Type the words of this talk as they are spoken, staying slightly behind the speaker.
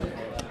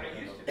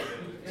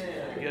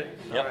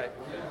Yep.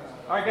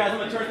 All right, guys, I'm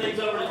going to turn things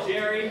over to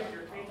Jerry.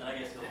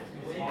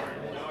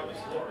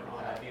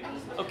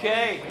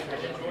 Okay.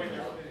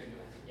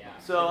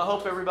 So I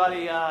hope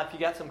everybody, if you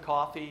got some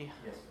coffee.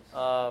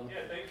 Yeah,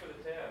 thanks for the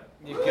tab.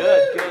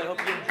 Good. I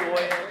hope you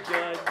enjoy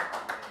it.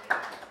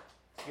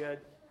 Good.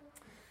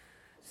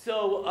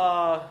 So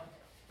I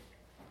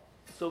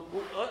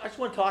just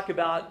want to talk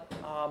about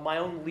my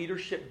own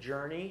leadership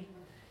journey.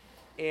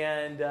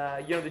 And,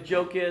 the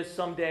joke is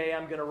someday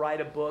I'm going to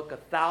write a book,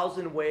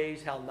 1,000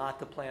 Ways How Not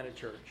to Plant a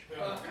Church.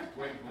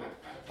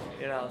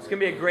 It's going to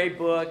be a great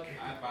book.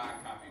 I'd buy a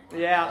copy.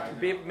 Yeah,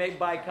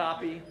 buy a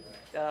copy.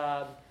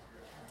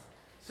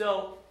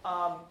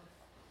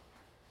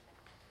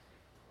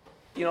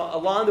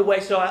 Along the way,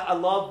 so I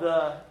love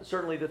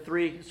certainly the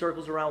three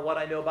circles around what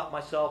I know about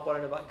myself, what I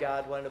know about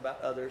God, what I know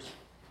about others.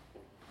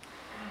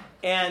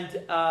 And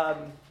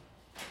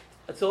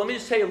so let me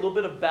just tell you a little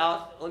bit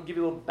I'll give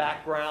you a little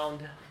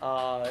background,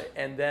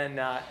 and then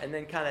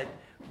kind of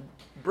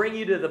bring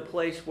you to the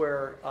place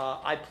where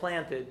I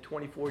planted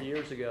 24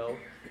 years ago,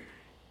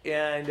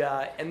 and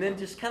then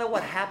just kind of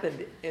what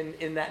happened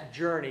in that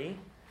journey.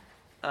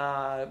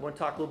 I want to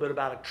talk a little bit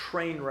about a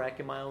train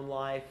wreck in my own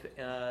life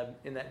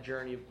in that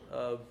journey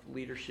of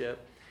leadership,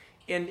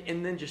 and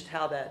then just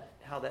how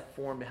that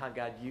formed and how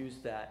God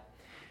used that.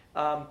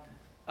 A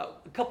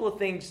couple of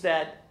things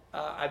that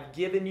I've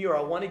given you, or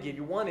I want to give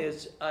you. One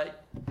is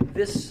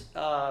this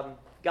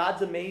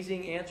God's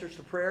Amazing Answers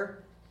to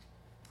Prayer.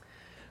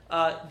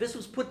 This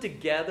was put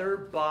together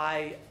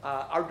by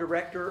our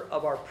director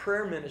of our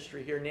prayer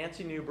ministry here,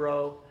 Nancy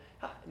Newbrough.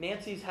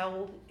 Nancy's how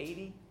old?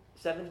 80?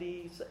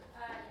 70?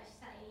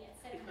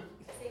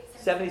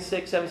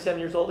 76, 77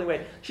 years old.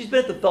 Anyway, she's been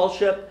at the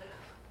fellowship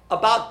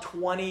about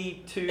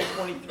 22,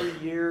 23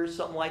 years,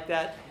 something like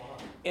that.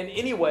 And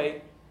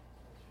anyway,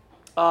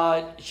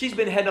 she's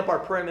been heading up our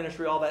prayer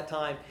ministry all that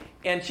time.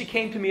 And she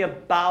came to me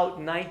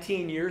about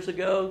 19 years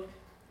ago,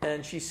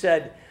 and she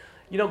said,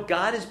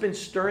 God has been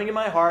stirring in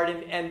my heart,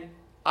 and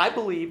I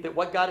believe that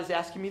what God is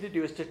asking me to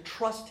do is to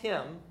trust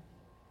Him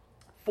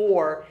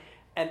for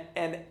an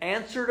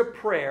answer to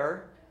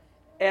prayer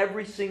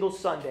every single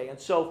Sunday. And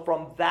so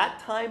from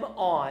that time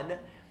on,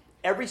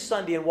 every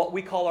Sunday in what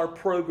we call our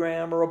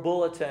program or a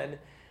bulletin,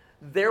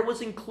 there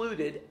was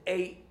included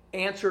a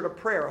answer to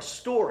prayer, a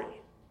story,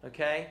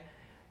 okay?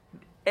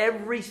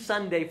 Every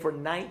Sunday for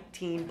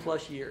 19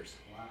 plus years.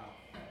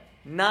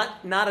 Wow.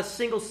 Not a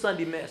single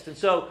Sunday missed. And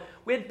so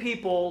we had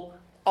people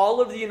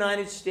all over the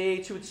United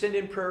States who would send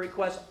in prayer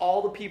requests.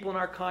 All the people in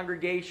our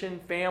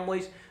congregation,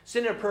 families,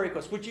 send in a prayer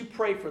request. Would you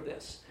pray for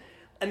this?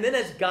 And then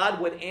as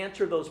God would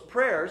answer those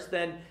prayers,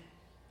 then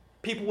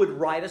people would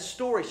write a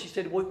story. She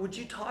said, would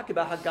you talk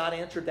about how God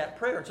answered that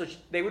prayer? And so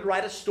they would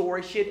write a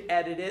story. She'd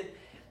edit it,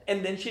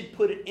 and then she'd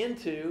put it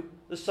into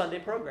the Sunday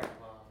program.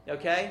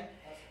 Okay?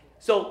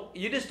 So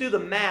you just do the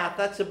math.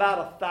 That's about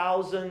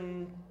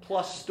 1,000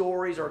 plus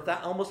stories, or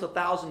almost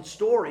 1,000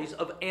 stories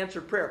of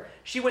answered prayer.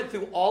 She went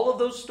through all of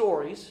those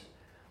stories.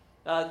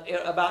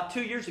 About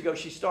 2 years ago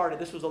she started.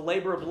 This was a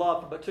labor of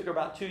love, but it took her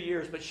about 2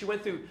 years. But she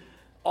went through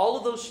all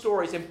of those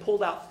stories and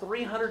pulled out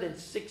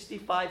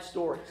 365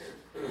 stories.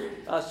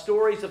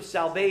 Stories of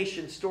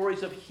salvation,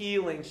 stories of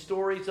healing,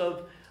 stories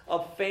of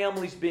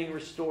families being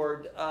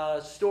restored,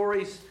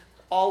 stories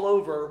all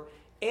over.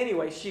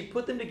 Anyway, she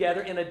put them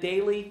together in a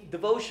daily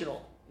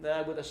devotional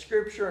with a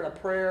scripture and a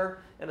prayer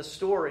and a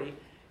story.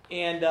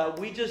 And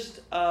we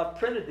just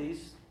printed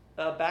these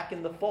back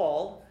in the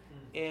fall.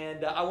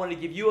 And I wanted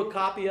to give you a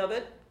copy of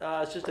it.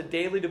 It's just a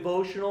daily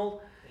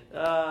devotional.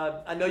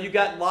 I know you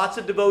got lots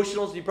of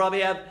devotionals. You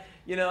probably have,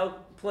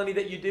 plenty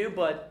that you do.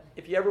 But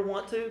if you ever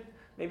want to,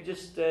 maybe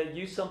just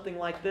use something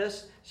like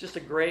this. It's just a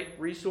great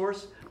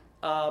resource.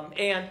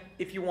 And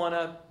if you want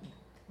to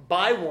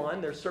buy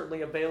one, they're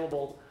certainly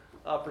available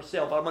for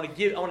sale. But I want to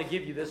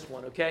give you this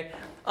one, okay?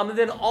 And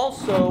then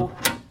also,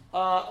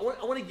 I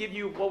want to give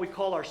you what we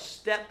call our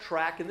step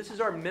track, and this is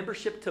our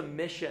membership to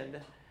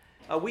mission.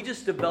 We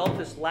just developed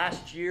this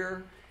last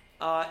year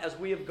as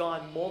we have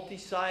gone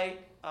multi-site.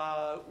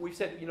 We've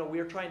said, we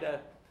are trying to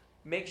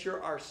make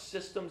sure our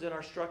systems and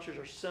our structures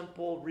are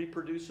simple,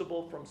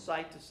 reproducible from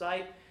site to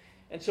site.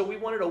 And so we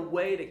wanted a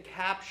way to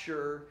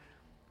capture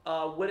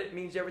what it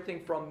means,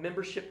 everything from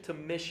membership to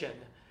mission.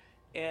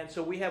 And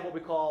so we have what we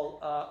call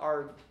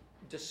our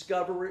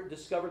Discover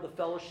the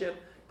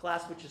Fellowship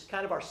class, which is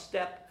kind of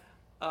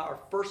our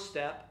first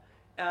step.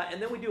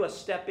 And then we do a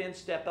step in,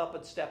 step up,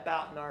 and step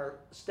out. And our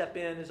step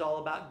in is all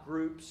about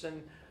groups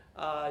and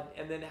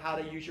then how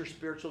to use your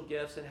spiritual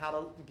gifts and how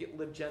to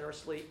live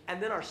generously.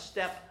 And then our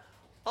step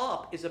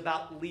up is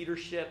about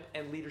leadership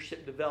and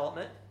leadership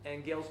development.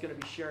 And Gail's going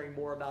to be sharing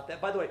more about that.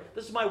 By the way,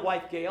 this is my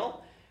wife,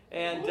 Gail.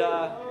 And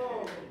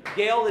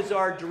Gail is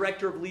our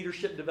Director of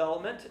Leadership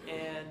Development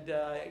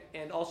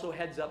and also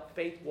heads up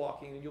Faith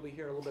Walking. And you'll be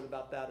hearing a little bit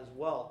about that as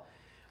well.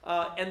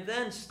 And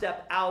then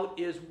step out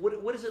is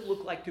what does it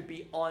look like to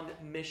be on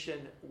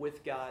mission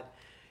with God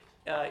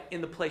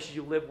in the places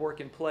you live, work,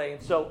 and play.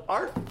 And so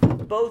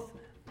both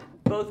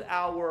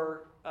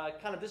our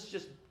kind of, this is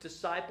just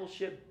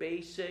discipleship,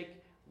 basic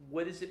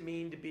what does it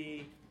mean to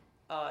be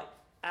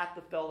at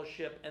the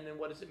fellowship, and then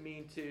what does it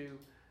mean to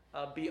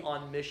be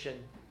on mission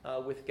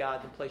with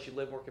God, the place you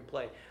live, work, and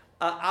play.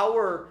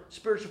 Our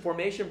spiritual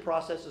formation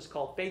process is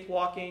called Faith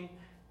Walking,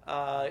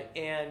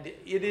 and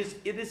it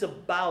is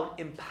about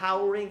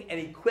empowering and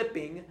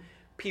equipping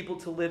people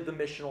to live the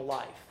missional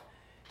life.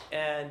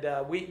 And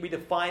we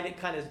define it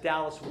kind of as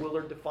Dallas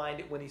Willard defined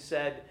it when he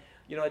said,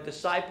 a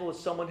disciple is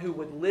someone who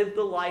would live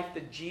the life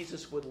that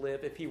Jesus would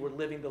live if he were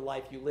living the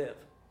life you live.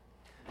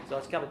 So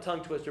it's kind of a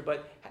tongue twister,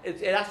 but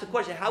it asks the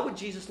question, how would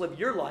Jesus live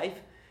your life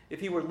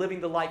if he were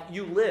living the life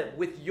you live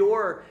with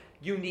your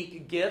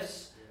unique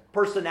gifts,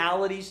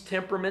 personalities,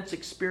 temperaments,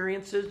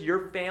 experiences,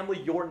 your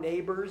family, your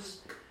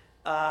neighbors,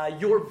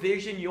 your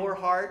vision, your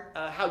heart,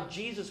 how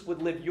Jesus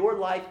would live your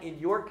life in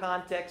your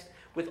context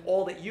with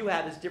all that you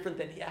have is different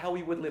than how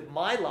he would live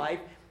my life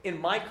in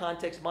my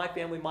context, my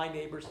family, my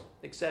neighbors,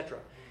 etc.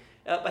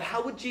 But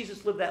how would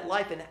Jesus live that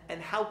life,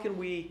 and how can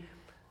we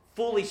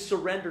fully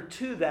surrender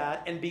to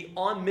that and be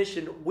on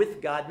mission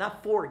with God,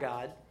 not for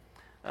God,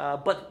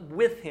 but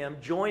with him,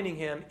 joining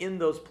him in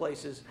those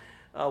places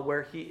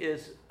where he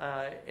is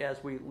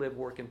as we live,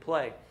 work, and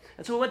play.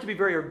 And so we want to be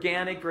very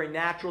organic, very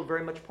natural,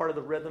 very much part of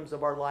the rhythms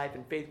of our life,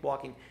 and Faith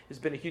Walking has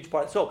been a huge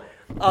part. So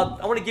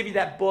I want to give you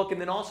that book,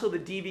 and then also the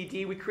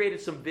DVD. We created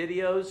some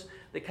videos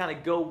that kind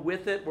of go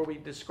with it, where we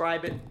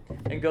describe it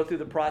and go through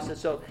the process.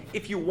 So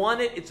if you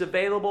want it, it's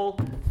available.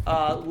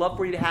 Love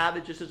for you to have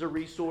it just as a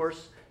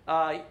resource.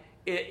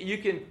 You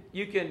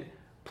can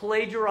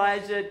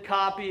plagiarize it,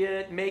 copy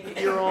it, make it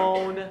your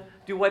own,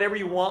 do whatever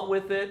you want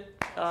with it.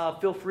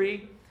 Feel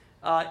free.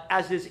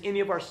 As is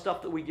any of our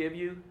stuff that we give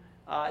you.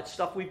 It's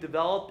stuff we've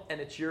developed, and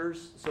it's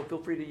yours, so feel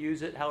free to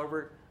use it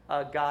however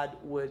God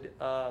would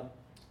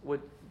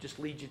just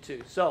lead you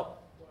to. So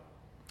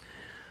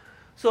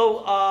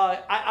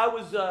I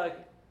was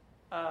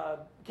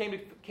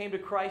came to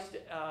Christ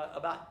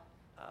about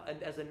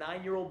as a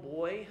 9-year-old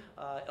boy,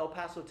 El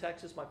Paso,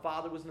 Texas. My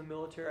father was in the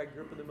military. I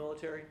grew up in the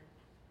military,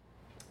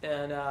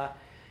 and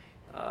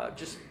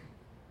just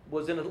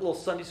was in a little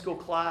Sunday school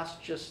class.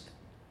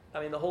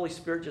 The Holy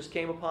Spirit just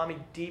came upon me,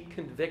 deep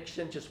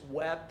conviction, just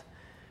wept.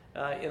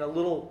 In a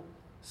little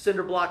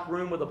cinder block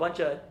room with a bunch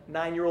of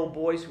 9-year-old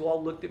boys who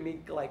all looked at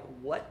me like,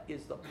 what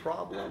is the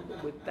problem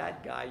with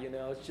that guy?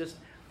 It's just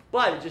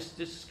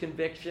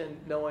conviction,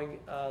 knowing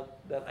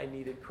that I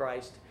needed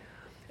Christ.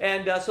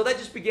 And so that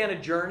just began a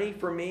journey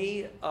for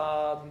me,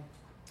 along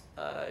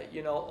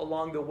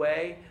the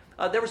way.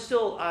 There was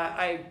still,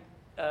 my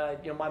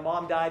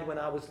mom died when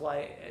I was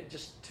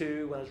just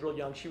 2, when I was real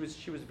young. She was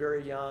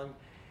very young.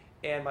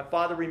 And my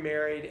father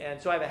remarried,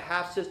 and so I have a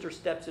half-sister,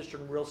 stepsister,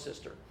 and real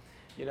sister.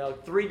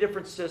 3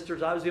 different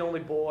sisters. I was the only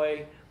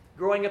boy.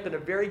 Growing up in a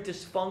very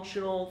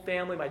dysfunctional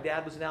family. My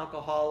dad was an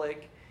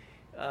alcoholic.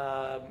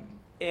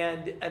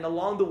 And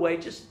along the way,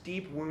 just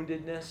deep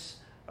woundedness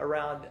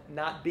around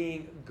not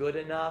being good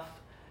enough,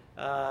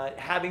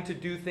 having to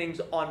do things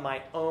on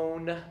my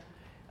own.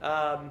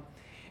 And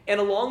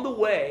along the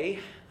way,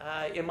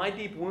 in my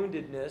deep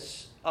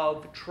woundedness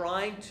of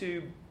trying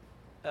to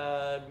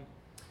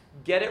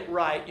get it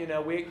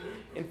right, we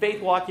in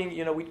Faith Walking,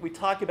 we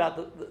talk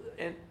about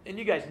and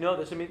you guys know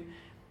this.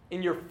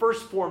 In your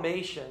first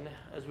formation,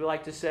 as we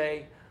like to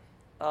say,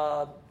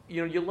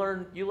 you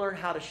learn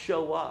how to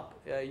show up.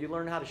 You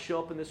learn how to show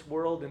up in this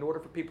world in order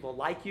for people to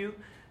like you,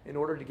 in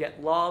order to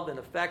get love and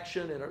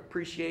affection and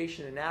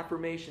appreciation and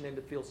affirmation, and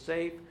to feel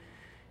safe.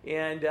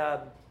 And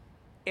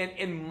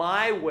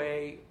my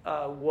way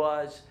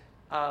was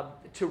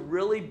to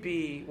really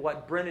be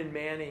what Brennan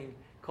Manning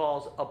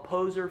calls a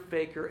poser,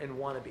 faker, and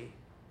wannabe.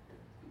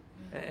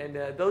 And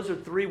those are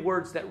 3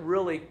 words that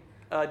really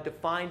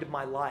defined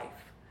my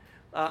life.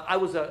 I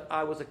was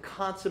a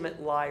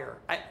consummate liar.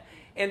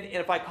 And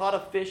if I caught a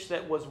fish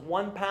that was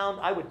 1 pound,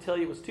 I would tell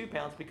you it was 2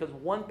 pounds, because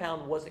 1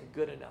 pound wasn't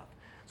good enough.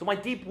 So my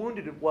deep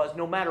wounded was,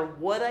 no matter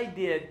what I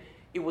did,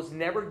 it was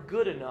never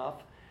good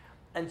enough.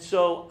 And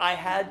so I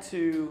had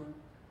to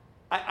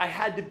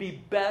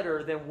be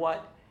better than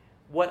what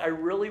I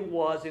really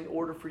was in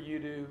order for you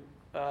to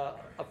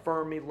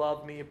affirm me,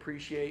 love me,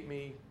 appreciate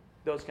me,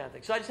 those kind of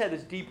things. So I just had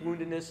this deep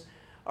woundedness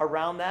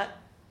around that.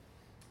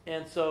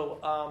 And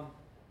so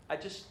I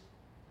just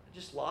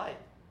lied.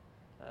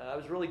 I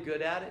was really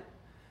good at it.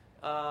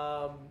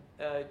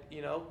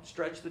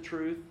 Stretch the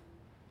truth,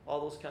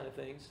 all those kind of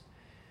things.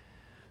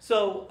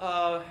 So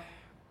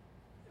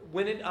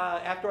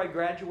after I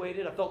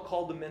graduated, I felt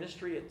called to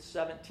ministry at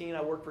 17.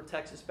 I worked for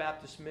Texas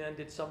Baptist Men,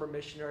 did summer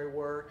missionary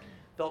work.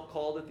 Felt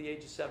called at the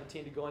age of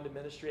 17 to go into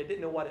ministry. I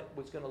didn't know what it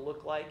was going to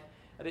look like.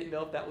 I didn't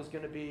know if that was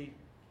going to be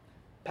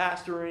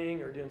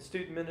pastoring or doing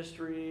student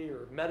ministry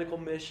or medical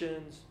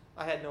missions.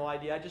 I had no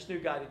idea. I just knew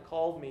God had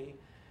called me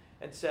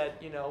and said,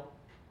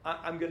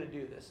 I'm going to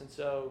do this. And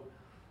so,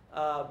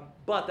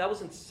 but that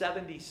was in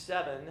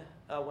 77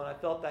 when I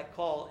felt that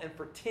call. And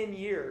for 10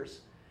 years,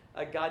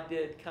 God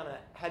did kind of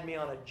had me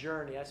on a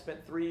journey. I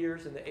spent 3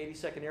 years in the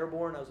 82nd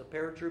Airborne. I was a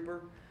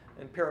paratrooper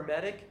and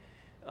paramedic.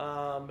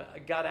 I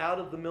got out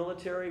of the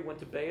military, went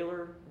to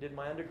Baylor, did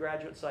my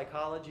undergraduate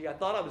psychology. I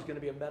thought I was going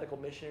to be a medical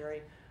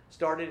missionary.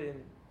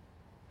 Started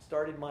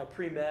my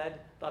pre-med.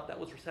 Thought that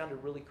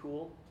sounded really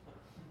cool,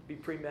 be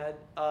pre-med,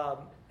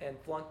 and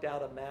flunked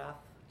out of math.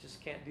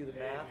 Just can't do the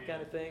math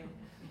kind of thing.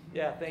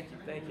 Yeah, thank you.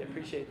 I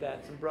appreciate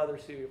that. Some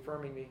brothers who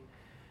affirming me.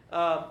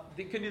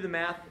 Couldn't do the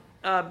math.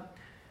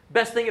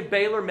 Best thing at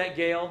Baylor, met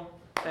Gail,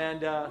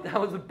 and that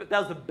was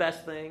the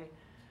best thing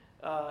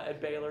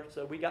at Baylor.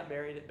 So we got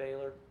married at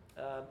Baylor.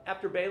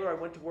 After Baylor, I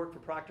went to work for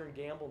Procter &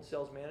 Gamble in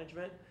sales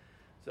management.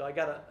 So I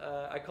got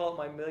I call it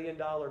my $1 million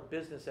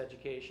business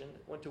education.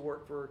 Went to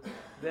work for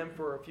them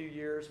for a few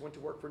years. Went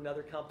to work for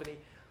another company,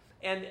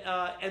 and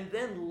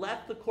then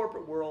left the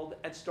corporate world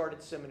and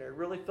started seminary.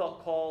 Really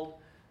felt called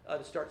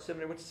to start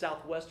seminary. Went to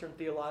Southwestern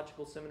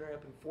Theological Seminary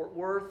up in Fort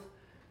Worth.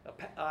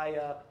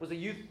 I was a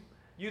youth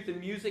and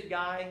music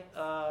guy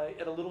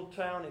at a little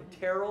town in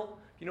Terrell.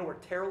 You know where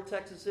Terrell,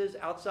 Texas is?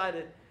 Outside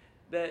of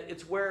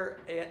it's where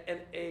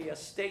a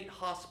state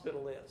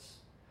hospital is.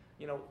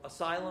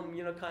 Asylum,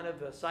 kind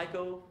of a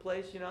psycho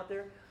place, out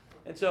there.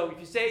 And so if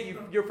you say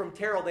you're from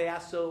Terrell, they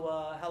ask,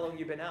 so how long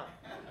you been out?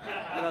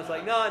 And I was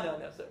like, no.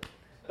 So.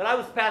 But I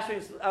was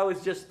pastoring, I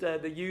was just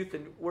the youth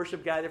and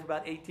worship guy there for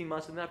about 18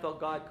 months, and then I felt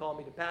God called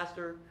me to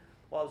pastor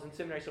while I was in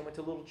seminary. So I went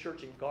to a little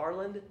church in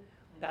Garland,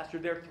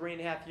 pastored there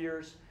 3.5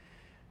 years.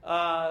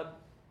 While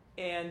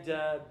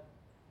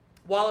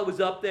I was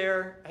up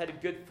there, I had a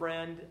good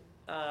friend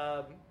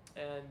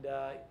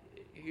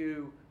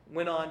who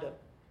went on to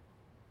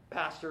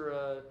pastor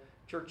a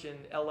church in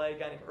L.A., a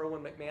guy named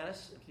Erwin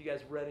McManus. If you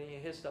guys read any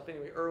of his stuff.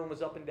 Anyway, Erwin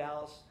was up in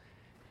Dallas.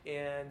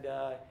 And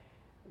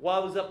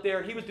while I was up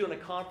there, he was doing a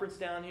conference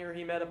down here.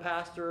 He met a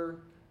pastor.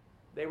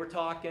 They were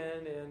talking,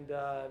 and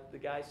the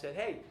guy said,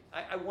 hey,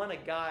 I want a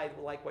guy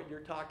like what you're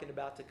talking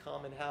about to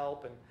come and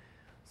help. And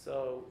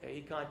so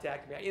he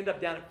contacted me. I ended up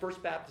down at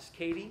First Baptist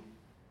Katy.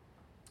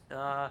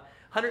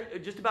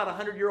 Just about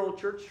a 100-year-old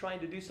church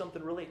trying to do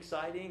something really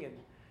exciting.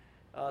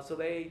 And so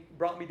they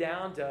brought me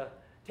down to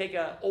take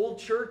an old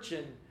church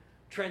and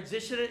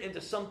transition it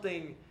into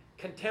something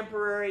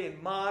contemporary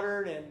and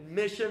modern and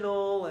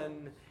missional,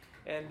 and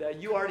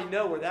you already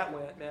know where that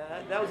went,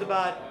 man. That was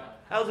about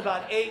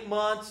 8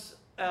 months.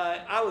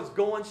 I was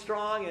going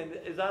strong, and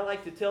as I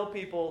like to tell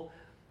people,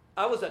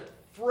 I was a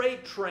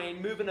freight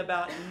train moving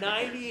about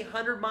 90,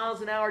 100 miles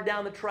an hour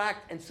down the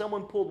track, and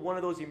someone pulled one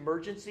of those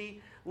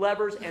emergency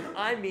levers, and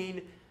I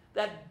mean,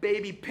 that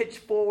baby pitched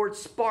forward,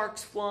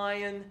 sparks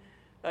flying.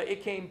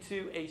 It came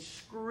to a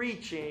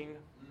screeching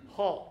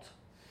halt.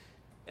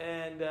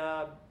 And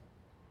I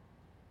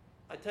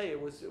tell you,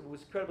 it was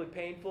incredibly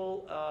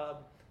painful.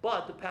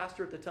 But the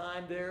pastor at the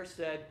time there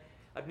said,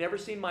 I've never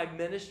seen my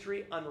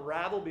ministry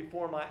unravel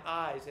before my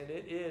eyes, and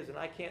it is, and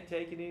I can't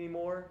take it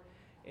anymore.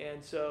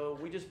 And so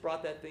we just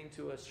brought that thing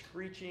to a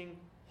screeching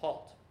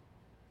halt.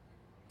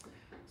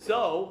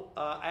 So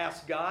I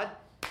asked God,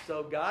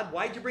 God,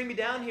 why'd you bring me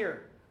down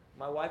here?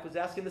 My wife was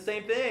asking the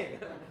same thing.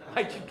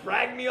 Why'd you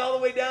drag me all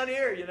the way down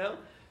here,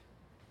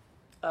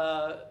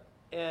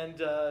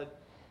 And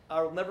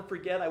I'll never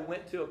forget, I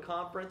went to a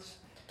conference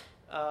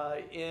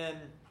in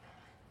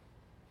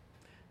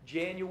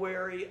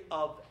January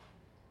of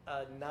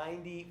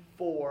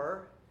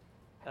 94.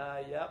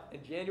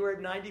 In January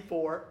of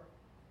 94.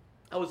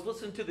 I was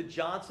listening to the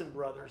Johnson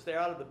brothers. They're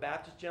out of the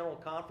Baptist General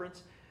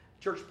Conference,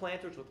 church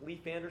planters with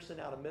Leif Anderson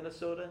out of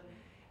Minnesota.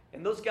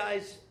 And those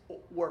guys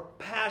were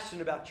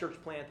passionate about church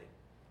planting.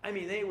 I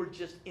mean, they were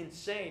just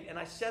insane. And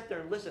I sat there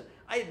and listened.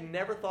 I had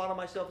never thought of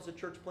myself as a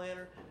church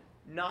planter.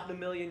 Not in a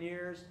million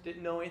years.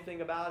 Didn't know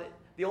anything about it.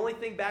 The only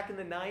thing back in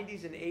the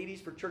 90s and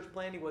 80s for church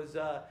planting was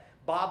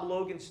Bob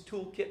Logan's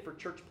toolkit for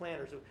church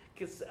planters,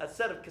 a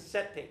set of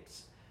cassette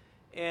tapes.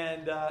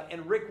 And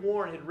Rick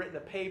Warren had written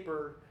a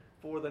paper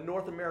for the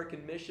North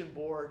American Mission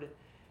Board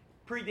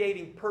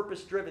predating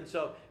Purpose Driven.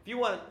 So if you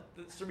want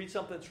to read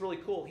something that's really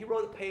cool, he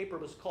wrote a paper.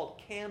 It was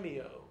called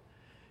Cameo.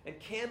 And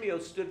Cameo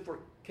stood for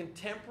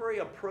Contemporary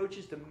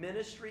Approaches to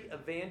Ministry,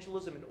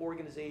 Evangelism, and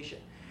Organization.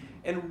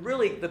 And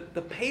really,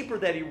 the paper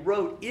that he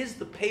wrote is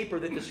the paper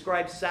that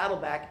describes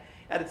Saddleback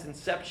at its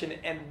inception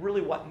and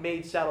really what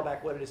made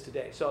Saddleback what it is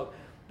today. So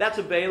that's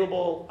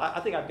available. I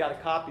think I've got a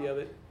copy of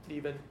it,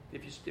 even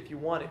if you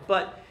want it.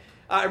 But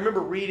I remember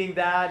reading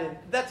that, and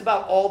that's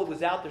about all that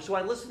was out there. So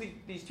I listened to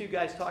these two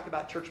guys talk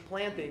about church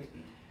planting,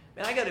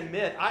 and I got to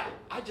admit,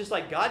 I just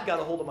like God got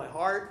a hold of my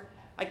heart.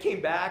 I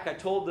came back. I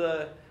told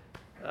the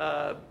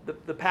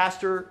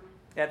pastor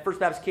at First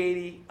Baptist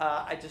Katy.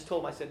 I just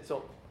told him. I said,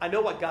 so I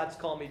know what God's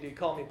called me to do. He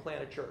called me to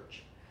plant a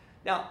church.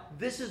 Now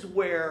this is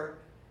where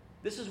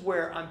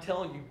I'm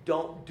telling you,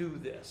 don't do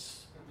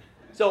this.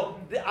 So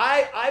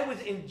I was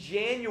in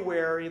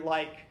January,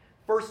 like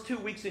first 2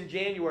 weeks in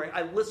January,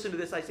 I listened to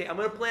this. I say, I'm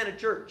going to plant a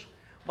church.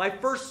 My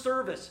first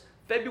service,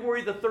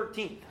 February the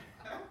 13th.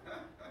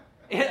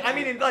 And, I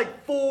mean, in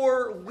like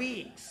 4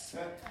 weeks.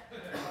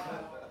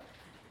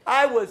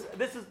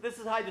 This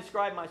is how I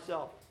describe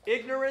myself.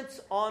 Ignorance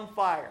on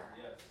fire.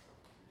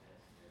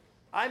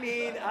 I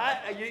mean,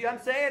 I'm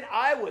saying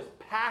I was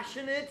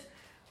passionate.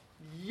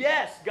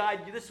 yes, God,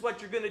 this is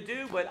what you're going to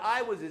do, but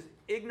I was as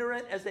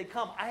ignorant as they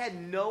come. I had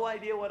no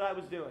idea what I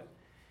was doing.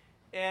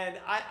 And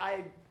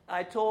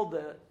I told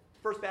the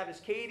First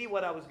Baptist Katy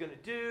what I was going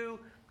to do.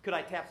 Could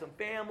I tap some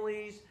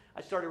families?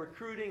 I started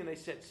recruiting, and they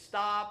said,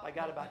 stop. I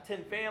got about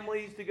 10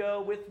 families to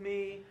go with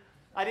me.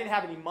 I didn't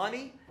have any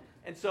money,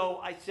 and so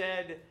I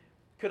said,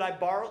 could I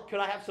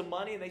have some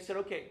money? And they said,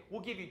 okay,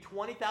 we'll give you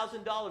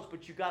 $20,000,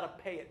 but you got to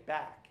pay it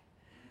back.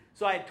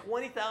 So I had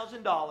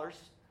 $20,000.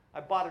 I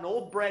bought an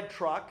old bread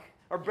truck,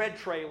 or bread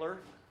trailer.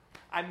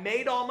 I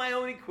made all my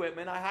own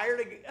equipment. I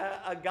hired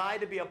a guy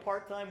to be a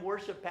part-time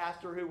worship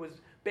pastor who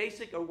was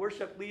a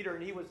worship leader,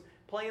 and he was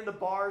playing the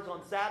bars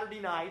on Saturday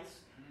nights,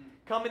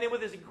 coming in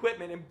with his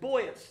equipment, and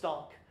boy, it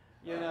stunk,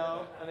 and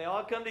they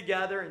all come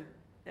together,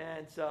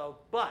 so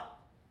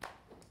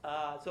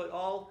it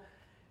all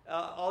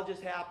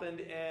just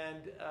happened,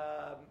 and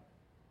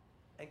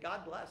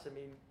God bless. I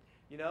mean,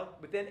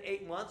 within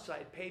 8 months, I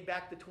had paid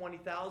back the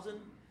 $20,000,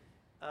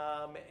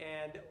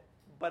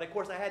 but of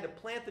course, I had to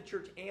plant the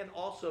church and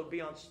also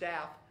be on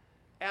staff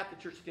at the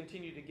church to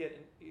continue to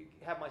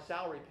have my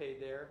salary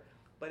paid there.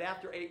 But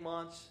after 8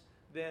 months,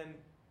 then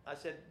I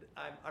said,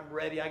 I'm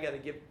ready. I got to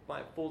give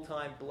my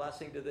full-time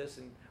blessing to this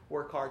and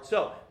work hard.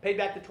 So paid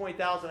back the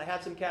 $20,000. I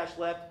had some cash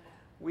left.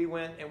 We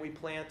went and we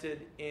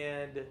planted,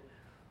 and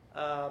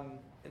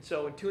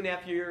so in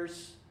 2.5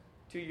 years,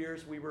 2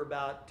 years, we were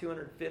about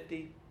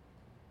 250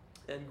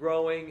 and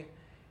growing,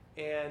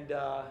 and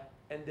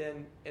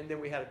then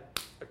we had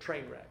a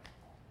train wreck.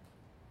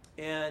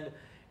 And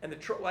I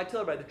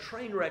tell everybody, the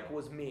train wreck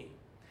was me.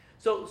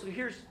 So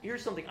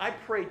here's something. I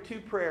prayed 2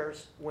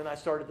 prayers when I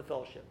started the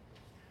fellowship.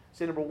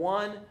 Say, number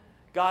 1,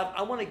 God,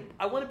 I want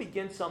to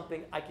begin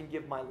something I can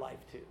give my life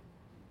to.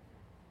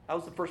 That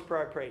was the first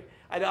prayer I prayed.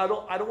 I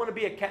don't want to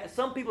be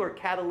some people are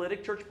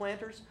catalytic church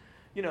planters.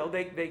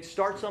 They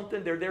start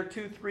something, they're there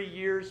 2-3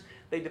 years,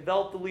 they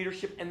develop the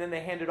leadership, and then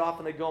they hand it off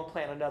and they go and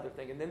plant another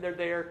thing. And then they're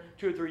there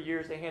 2 or 3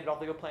 years, they hand it off,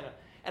 they go plant another.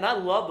 And I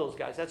love those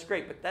guys. That's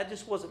great, but that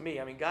just wasn't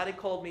me. I mean, God had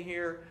called me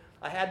here.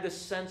 I had this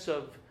sense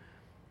of,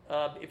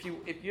 if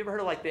you ever heard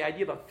of like the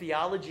idea of a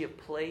theology of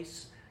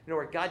place,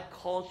 where God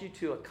calls you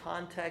to a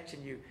context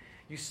and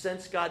you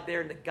sense God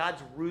there and that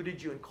God's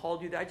rooted you and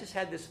called you there. I just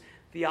had this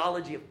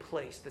theology of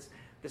place.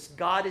 This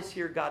God is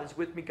here. God is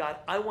with me. God,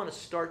 I want to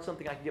start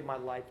something I can give my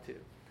life to.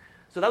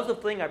 So that was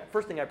the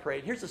first thing I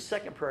prayed. Here's the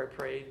second prayer I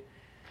prayed.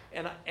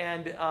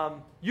 And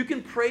you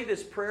can pray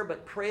this prayer,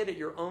 but pray it at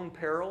your own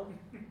peril.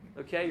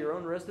 Okay, your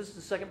own risk. This is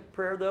the second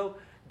prayer, though.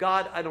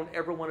 God, I don't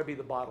ever want to be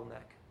the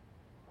bottleneck.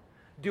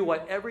 Do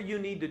whatever you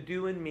need to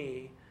do in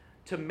me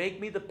to make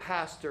me the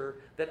pastor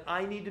that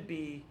I need to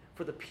be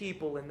for the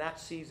people in that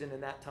season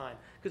and that time.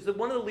 Because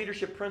one of the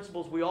leadership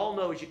principles we all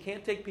know is you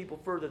can't take people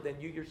further than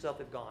you yourself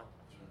have gone.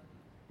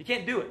 You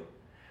can't do it.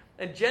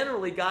 And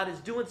generally, God is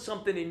doing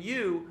something in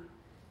you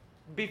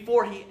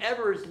before he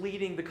ever is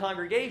leading the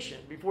congregation,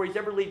 before he's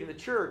ever leading the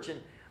church.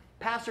 And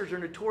pastors are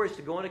notorious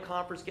to go in a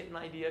conference, get an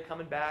idea,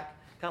 coming back,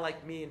 kind of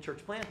like me in church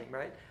planting,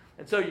 right?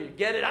 And so you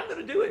get it, I'm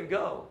going to do it, and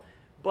go.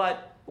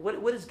 But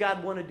what does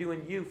God want to do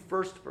in you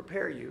first to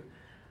prepare you?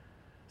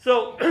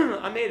 So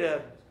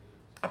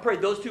I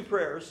prayed those 2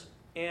 prayers,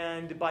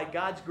 and by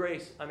God's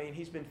grace, I mean,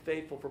 he's been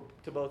faithful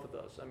to both of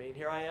those. I mean,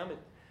 here I am.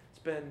 It's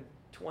been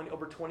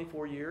over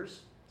 24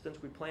 years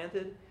since we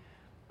planted,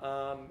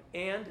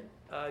 and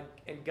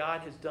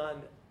God has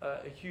done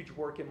a huge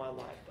work in my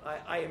life.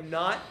 I am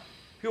not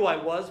who I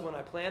was when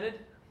I planted.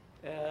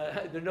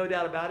 There's no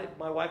doubt about it.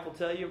 My wife will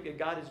tell you,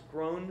 God has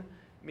grown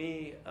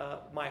me,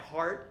 my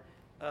heart,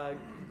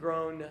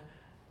 grown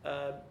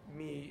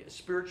me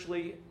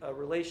spiritually,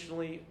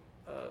 relationally,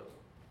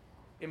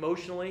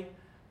 emotionally,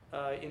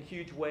 in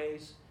huge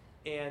ways,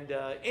 and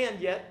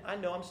yet I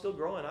know I'm still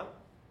growing.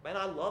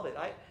 I love it.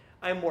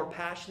 I'm more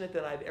passionate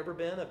than I've ever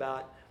been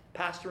about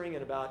pastoring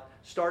and about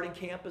starting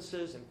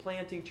campuses and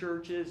planting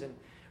churches and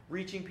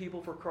reaching people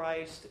for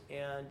Christ.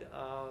 And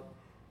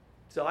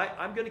so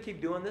I'm going to keep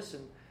doing this,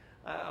 and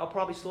I'll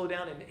probably slow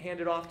down and hand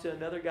it off to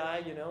another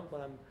guy,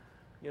 when I'm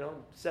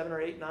 7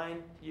 or 8,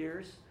 9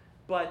 years.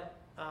 But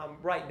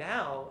right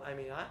now, I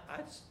mean, I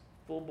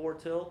full bore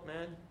tilt,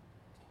 man.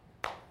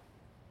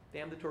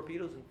 Damn the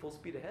torpedoes and full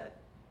speed ahead.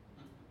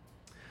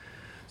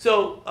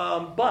 So,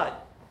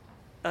 but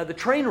the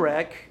train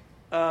wreck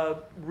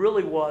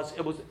really was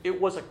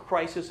a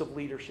crisis of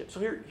leadership. So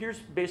here's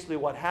basically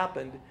what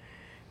happened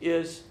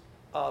is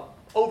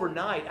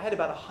overnight I had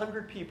about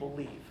 100 people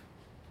leave,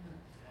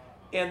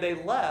 and they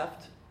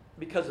left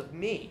because of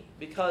me,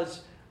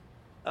 because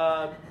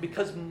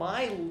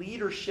my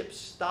leadership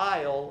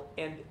style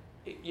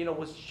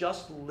was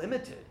just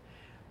limited.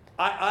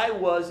 I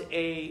was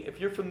if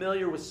you're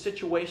familiar with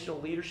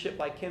situational leadership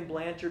by Ken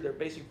Blanchard, there are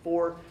basically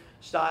 4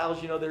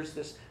 styles. There's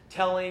this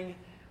telling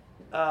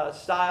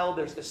style,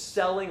 there's the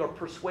selling or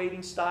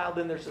persuading style,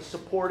 then there's a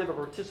supportive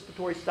or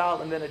participatory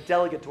style, and then a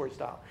delegatory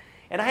style.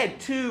 And I had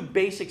 2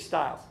 basic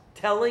styles,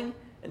 telling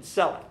and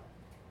selling.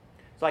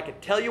 So I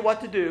could tell you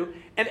what to do,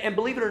 and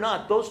believe it or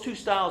not, those 2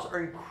 styles are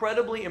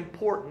incredibly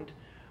important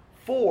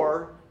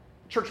for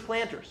church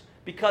planters.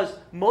 Because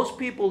most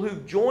people who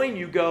join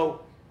you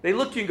they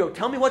look to you and go,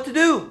 tell me what to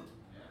do.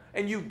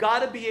 And you've got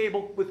to be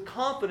able, with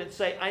confidence,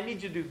 say, I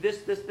need you to do this,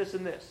 this, this,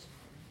 and this.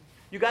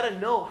 You've got to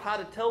know how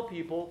to tell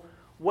people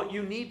what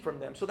you need from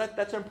them. So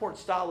that's an important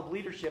style of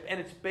leadership. And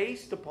it's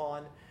based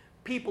upon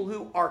people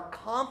who are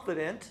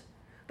confident.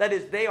 That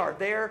is, they are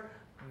there,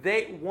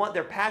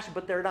 they're passionate,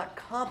 but they're not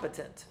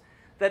competent.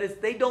 That is,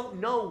 they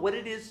don't know what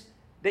it is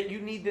that you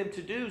need them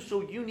to do,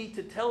 so you need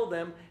to tell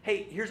them,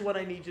 hey, here's what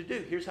I need you to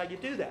do. Here's how you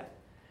do that.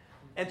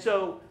 And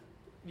so,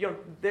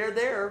 they're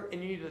there,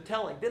 and you need to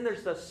tell them. Then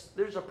there's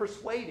a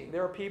persuading.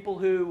 There are people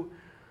who,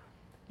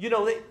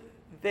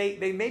 they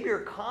maybe are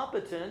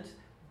competent,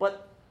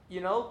 but,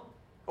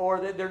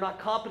 or they're not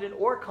competent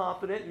or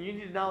confident, and you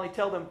need to not only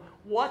tell them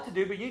what to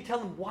do, but you need to tell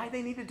them why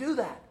they need to do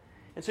that.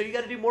 And so you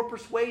got to do more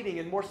persuading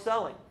and more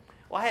selling.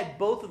 Well, I had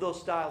both of those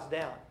styles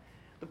down.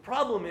 The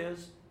problem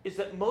is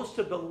that most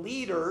of the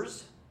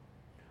leaders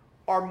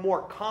are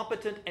more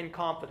competent and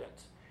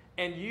confident,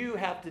 and you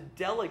have to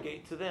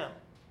delegate to them.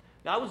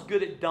 Now, I was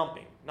good at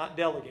dumping, not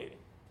delegating.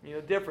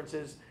 The difference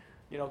is,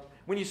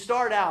 when you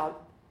start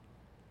out,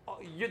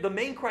 the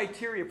main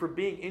criteria for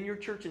being in your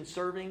church and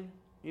serving,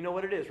 you know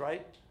what it is,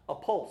 right? A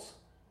pulse.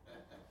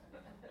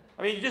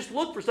 I mean, you just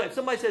look for something. If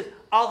somebody says,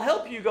 I'll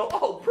help you, go,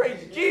 oh,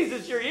 praise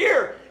Jesus, you're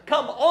here.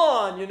 Come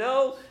on,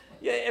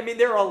 Yeah, I mean,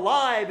 they're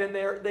alive and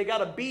they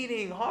got a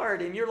beating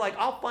heart, and you're like,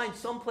 I'll find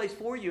some place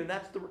for you, and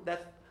that's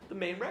the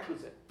main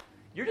requisite.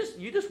 You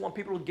just want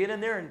people to get in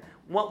there and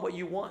want what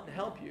you want and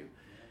help you.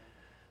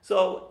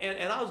 So,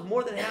 and I was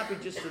more than happy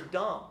just to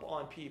dump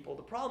on people.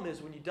 The problem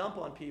is when you dump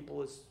on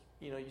people is,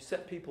 you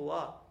set people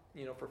up,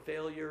 for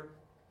failure.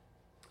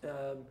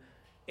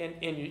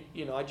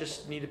 And I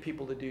just needed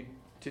people to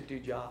do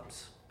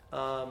jobs.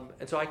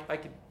 And so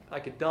I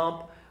could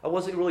dump. I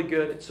wasn't really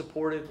good at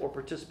supportive or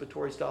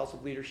participatory styles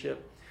of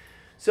leadership.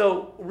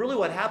 So really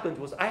what happened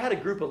was I had a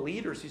group of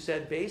leaders who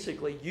said,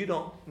 basically, you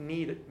don't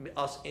need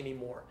us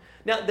anymore.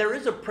 Now, there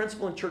is a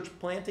principle in church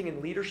planting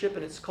and leadership,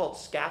 and it's called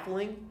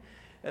scaffolding.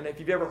 And if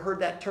you've ever heard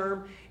that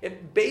term,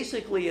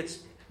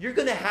 you're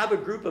going to have a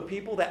group of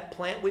people that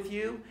plant with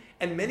you.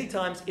 And many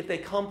times, if they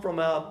come from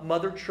a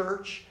mother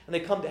church and they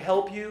come to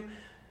help you,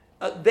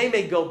 they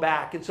may go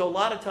back. And so a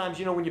lot of times,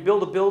 when you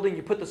build a building,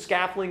 you put the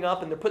scaffolding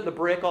up and they're putting the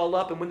brick all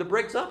up. And when the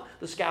brick's up,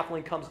 the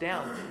scaffolding comes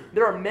down.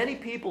 There are many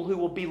people who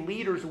will be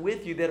leaders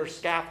with you that are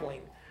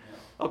scaffolding.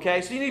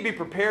 Okay, so you need to be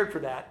prepared for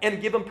that and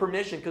give them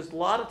permission, because a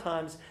lot of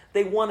times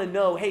they want to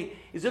know, hey,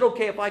 is it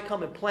okay if I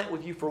come and plant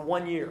with you for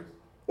 1 year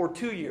or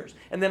 2 years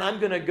and then I'm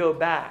going to go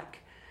back?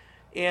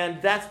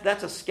 And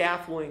that's a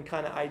scaffolding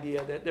kind of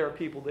idea, that there are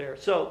people there.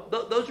 So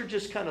those are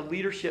just kind of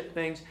leadership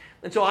things.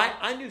 And so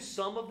I knew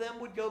some of them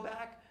would go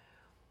back.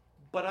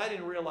 But I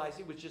didn't realize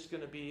it was just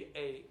going to be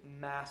a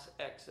mass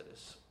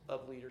exodus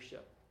of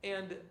leadership.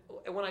 And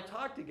when I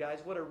talked to guys,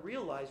 what I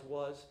realized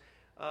was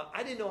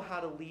I didn't know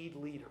how to lead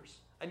leaders.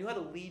 I knew how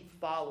to lead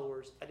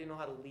followers. I didn't know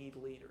how to lead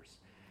leaders.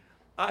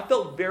 I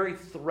felt very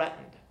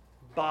threatened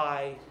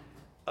by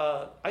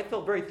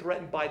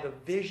the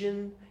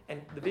vision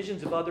and the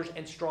visions of others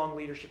and strong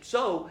leadership.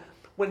 So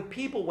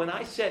when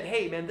I said,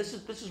 hey, man, this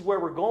is where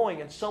we're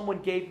going, and someone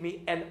gave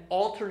me an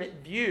alternate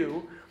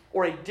view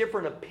or a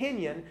different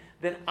opinion,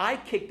 then I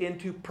kicked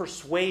into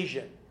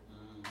persuasion.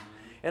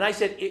 And I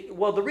said,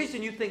 the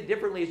reason you think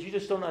differently is you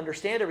just don't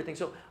understand everything.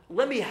 So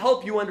let me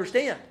help you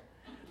understand.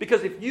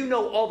 Because if you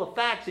know all the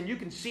facts and you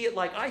can see it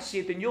like I see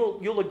it, then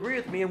you'll agree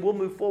with me and we'll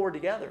move forward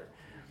together.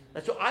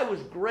 And so I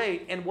was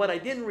great. And what I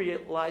didn't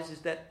realize is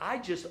that I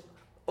just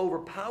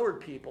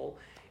overpowered people.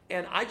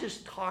 And I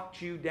just talked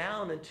you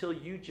down until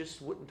you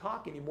just wouldn't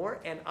talk anymore.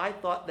 And I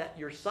thought that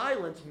your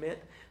silence meant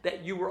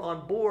that you were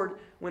on board,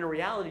 when in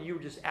reality you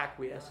were just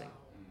acquiescing.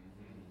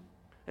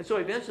 And so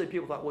eventually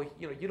people thought, well,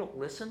 you don't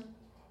listen.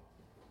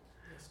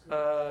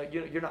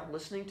 You're not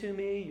listening to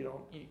me.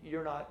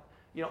 You're not.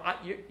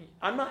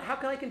 I'm not. How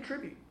can I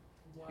contribute?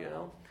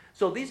 Wow.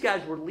 So these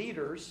guys were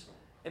leaders,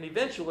 and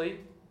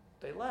eventually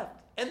they left.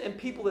 And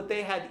people that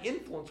they had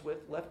influence with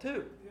left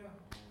too. Yeah.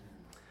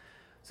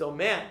 So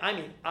man,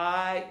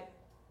 I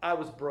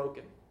was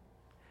broken.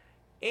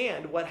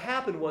 And what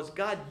happened was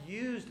God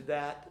used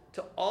that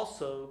to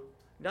also,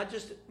 not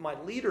just my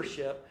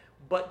leadership,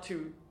 but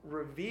to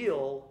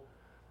reveal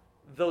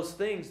those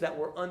things that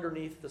were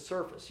underneath the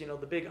surface.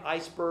 The big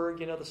iceberg,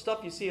 the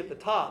stuff you see at the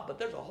top, but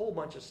there's a whole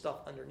bunch of stuff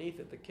underneath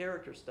it, the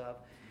character stuff.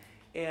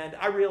 And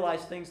I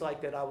realized things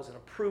like that I was an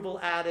approval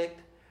addict,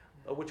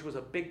 which was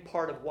a big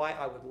part of why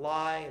I would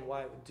lie and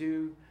why I would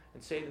do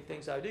and say the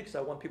things I would do, because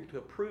I want people to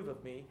approve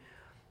of me.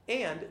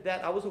 And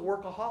that I was a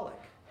workaholic.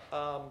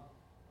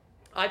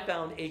 I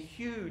found a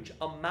huge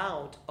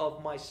amount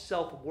of my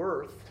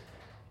self-worth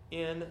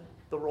in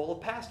the role of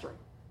pastoring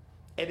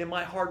and in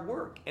my hard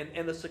work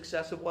and the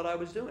success of what I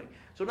was doing.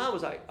 So not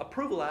was I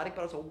approval addict,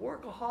 but I was a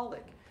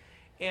workaholic.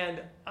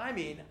 And I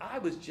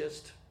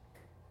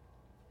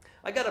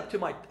got in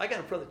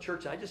front of the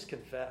church and I just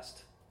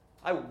confessed.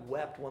 I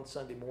wept one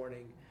Sunday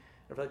morning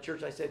in front of the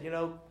church. I said,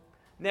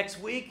 next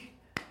week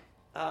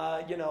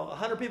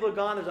 100 people are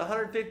gone. There's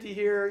 150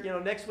 here.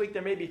 Next week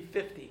there may be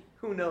 50.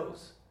 Who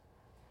knows?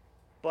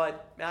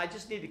 But I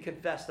just need to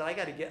confess that I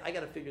got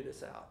to figure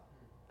this out.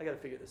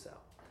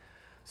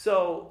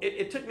 So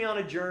it took me on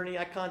a journey.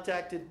 I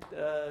contacted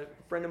a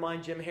friend of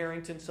mine, Jim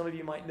Harrington. Some of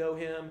you might know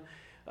him.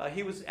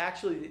 He was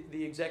actually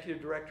the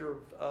executive director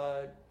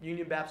of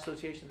Union Baptist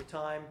Association at the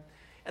time.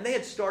 And they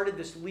had started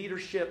this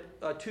leadership,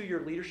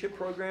 2-year leadership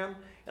program.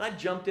 And I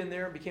jumped in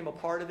there and became a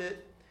part of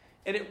it.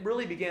 And it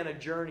really began a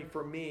journey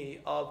for me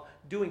of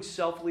doing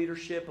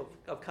self-leadership,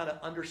 of kind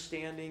of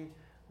understanding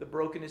the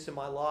brokenness in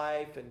my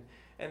life.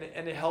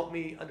 And it helped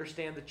me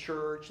understand the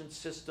church and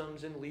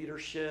systems and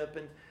leadership.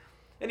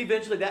 And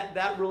eventually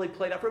that really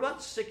played out for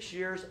about 6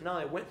 years. Not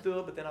only I went through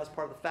it, but then I was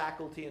part of the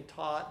faculty and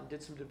taught and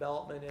did some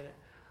development in it.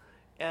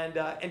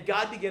 And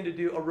God began to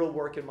do a real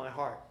work in my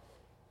heart.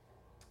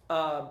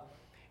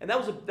 And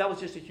that was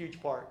just a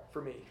huge part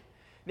for me.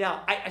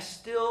 Now, I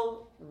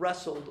still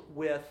wrestled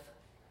with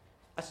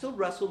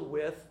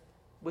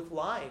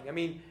lying. I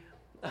mean,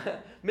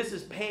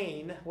 Mrs.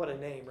 Payne, what a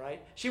name,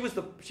 right? She was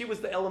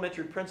the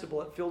elementary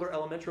principal at Fielder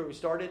Elementary when we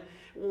started.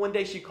 One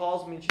day she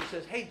calls me and she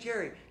says, "Hey,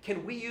 Jerry,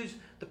 can we use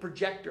the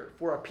projector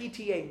for a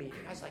PTA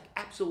meeting?" I was like,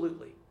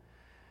 "Absolutely."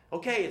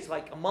 Okay, it's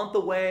like a month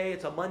away.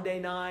 It's a Monday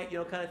night,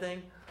 kind of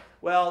thing.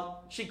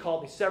 Well, she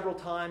called me several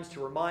times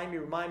to remind me.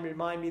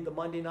 The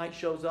Monday night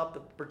shows up. The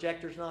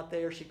projector's not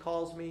there. She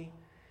calls me.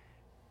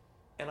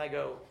 And I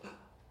go,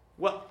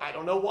 "Well, I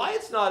don't know why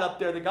it's not up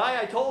there. The guy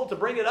I told to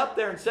bring it up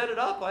there and set it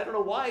up, I don't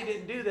know why he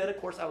didn't do that."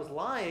 Of course, I was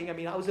lying. I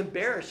mean, I was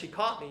embarrassed. She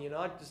caught me,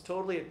 I just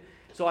totally.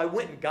 So I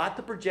went and got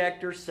the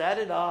projector, set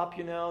it up,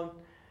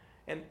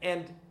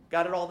 and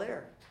got it all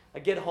there. I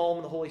get home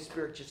and the Holy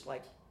Spirit just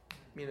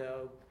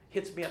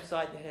hits me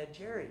upside the head.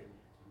 "Jerry,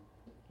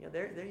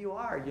 there you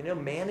are,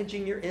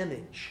 managing your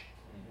image."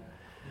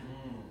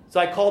 So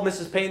I called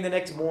Mrs. Payne the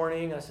next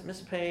morning. I said,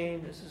 "Mrs.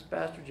 Payne, this is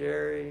Pastor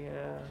Jerry.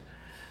 I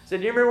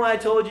said, do you remember what I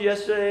told you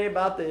yesterday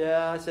about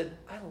I said,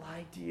 "I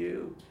lied to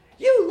you."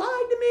 "You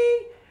lied to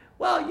me?"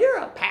 "Well, you're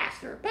a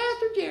pastor,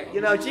 Pastor Jerry."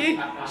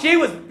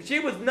 She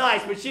was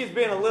nice, but she's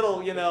been a little,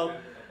 I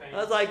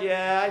was like,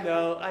 "Yeah, I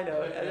know.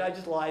 I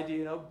just lied to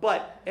you,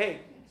 But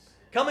hey,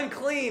 coming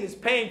clean is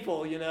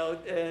painful,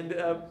 And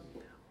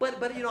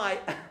but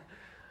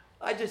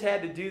I just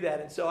had to do that,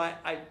 and so I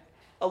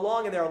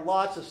and there are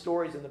lots of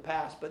stories in the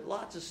past, but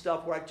lots of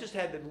stuff where I just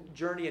had the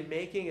journey in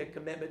making a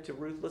commitment to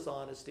ruthless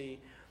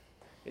honesty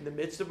in the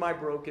midst of my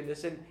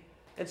brokenness.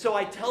 And so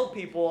I tell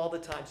people all the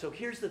time, so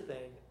here's the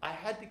thing. I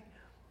had to,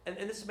 and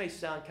this may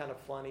sound kind of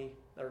funny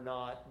or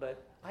not,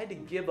 but I had to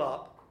give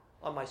up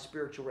on my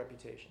spiritual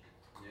reputation.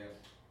 Yes.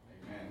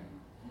 Amen.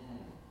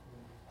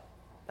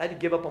 I had to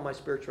give up on my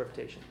spiritual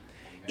reputation.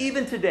 Amen.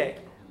 Even today,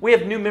 we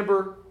have new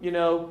member,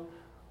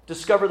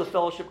 Discover the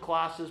Fellowship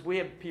classes. We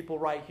have people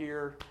right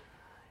here,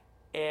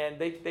 and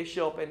they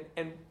show up.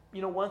 And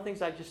one of the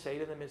things I just say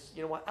to them is,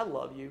 "You know what? I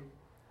love you,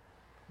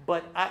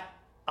 but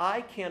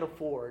I can't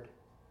afford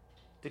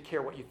to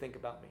care what you think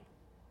about me."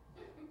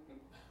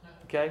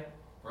 Okay?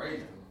 Praise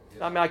Him.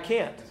 I mean, I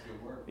can't. That's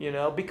good word.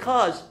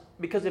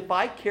 Because if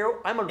I care,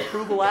 I'm an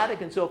approval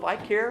addict, and so if I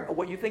care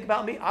what you think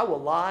about me, I will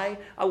lie,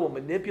 I will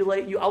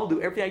manipulate you, I will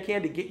do everything I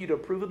can to get you to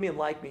approve of me and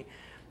like me.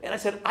 And I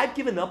said, I've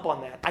given up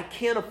on that. I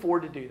can't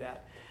afford to do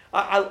that.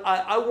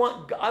 I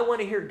want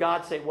to hear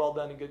God say, "Well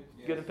done, and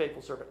good and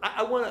faithful servant."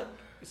 I want to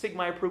seek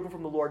my approval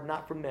from the Lord,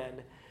 not from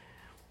men.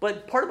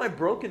 But part of my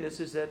brokenness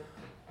is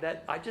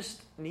that I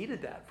just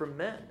needed that from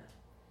men.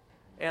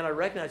 And I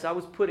recognized I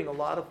was putting a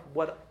lot of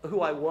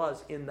who I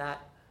was in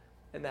that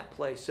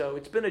place. So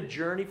it's been a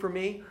journey for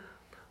me.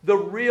 The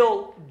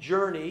real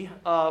journey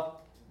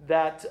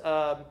that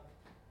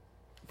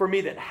for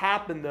me that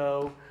happened,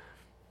 though,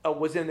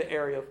 was in the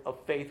area of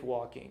faith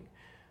walking.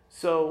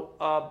 So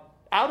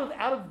out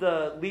of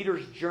the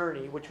leader's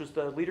journey, which was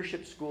the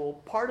leadership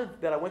school,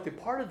 that I went through,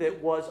 part of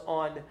it was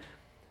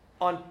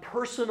on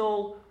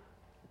personal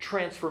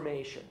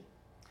transformation.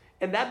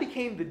 And that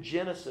became the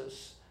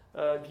genesis.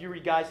 If you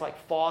read guys like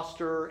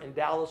Foster and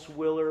Dallas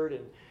Willard,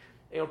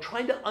 and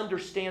trying to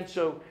understand.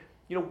 So,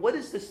 what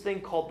is this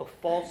thing called the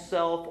false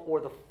self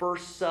or the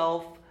first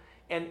self?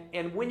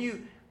 And when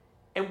you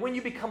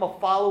become a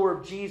follower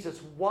of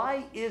Jesus,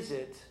 why is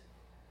it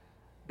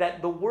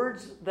that the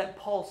words that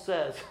Paul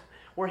says,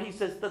 where he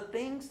says, "The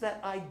things that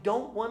I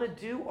don't want to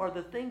do are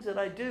the things that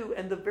I do,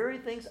 and the very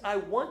things I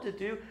want to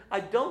do,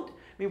 I don't." I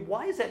mean,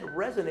 why does that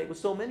resonate with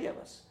so many of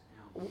us?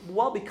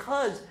 Well,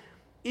 because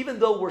even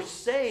though we're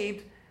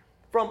saved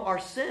from our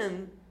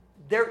sin,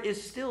 there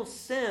is still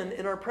sin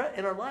in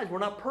our lives. We're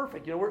not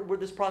perfect. We're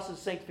this process of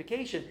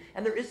sanctification,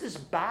 and there is this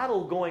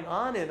battle going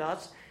on in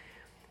us.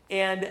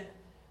 And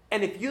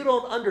if you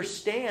don't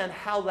understand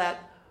how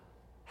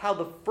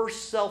the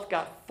first self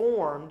got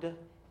formed,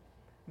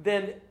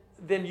 then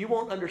you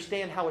won't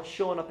understand how it's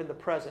showing up in the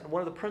present. And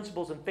one of the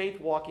principles in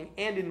faith walking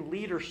and in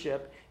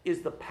leadership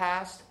is the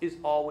past is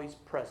always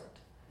present.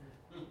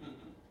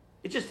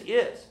 It just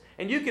is.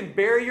 And you can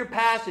bury your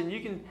past, and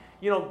you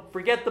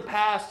forget the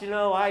past,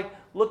 I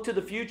look to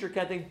the future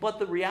kind of thing. But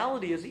the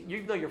reality is,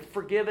 even though you're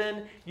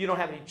forgiven, you don't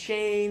have any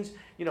chains,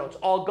 it's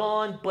all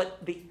gone,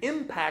 but the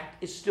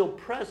impact is still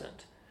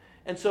present.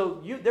 And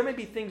so there may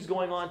be things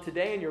going on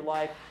today in your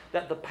life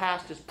that the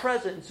past is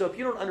present. And so if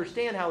you don't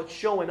understand how it's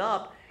showing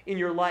up in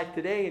your life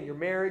today, in your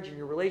marriage, in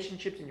your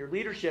relationships, in your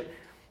leadership,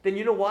 then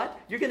you know what?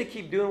 You're going to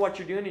keep doing what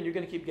you're doing, and you're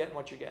going to keep getting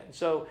what you're getting.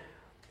 So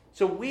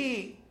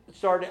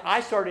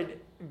I started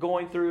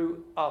going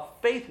through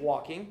faith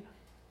walking,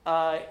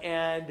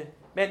 and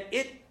man,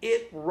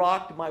 it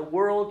rocked my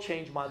world,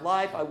 changed my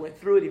life. I went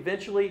through it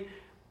eventually,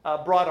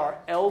 brought our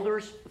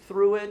elders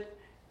through it,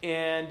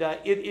 and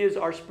it is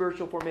our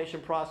spiritual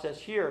formation process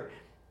here.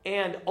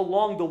 And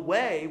along the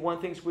way, one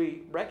of the things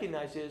we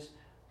recognize is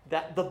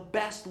that the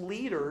best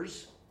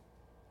leaders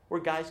were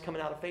guys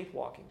coming out of faith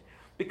walking.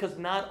 Because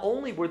not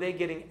only were they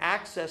getting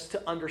access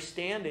to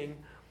understanding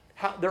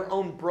how their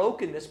own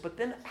brokenness, but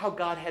then how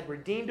God had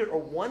redeemed it or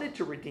wanted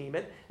to redeem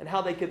it, and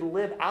how they could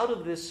live out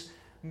of this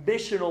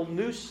missional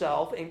new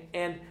self.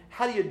 And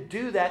how do you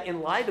do that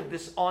in light of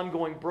this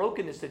ongoing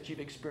brokenness that you've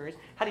experienced?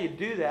 How do you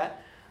do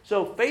that?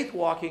 So faith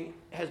walking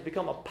has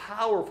become a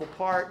powerful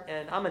part,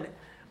 and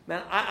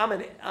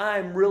I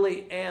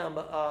really am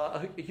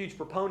a huge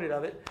proponent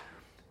of it.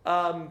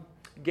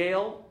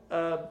 Gail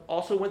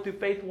also went through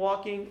faith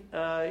walking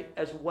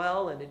as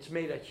well, and it's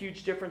made a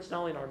huge difference not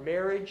only in our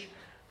marriage,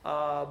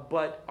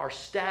 but our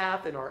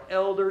staff and our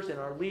elders and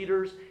our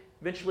leaders.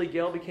 Eventually,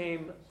 Gail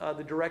became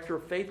the director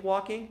of faith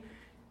walking,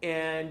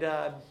 and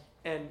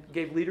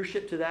gave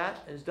leadership to that,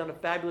 and has done a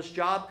fabulous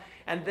job.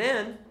 And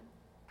then,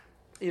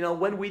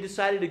 when we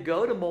decided to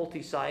go to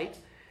multi-site,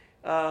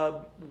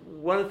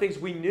 one of the things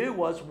we knew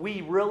was we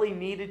really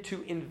needed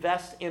to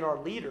invest in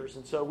our leaders.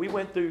 And so we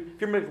went through,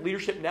 if you remember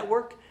Leadership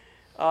Network,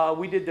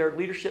 we did their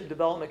leadership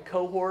development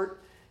cohort.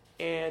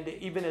 And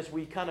even as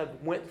we kind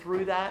of went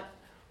through that,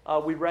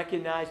 we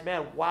recognized,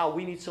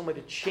 we need someone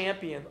to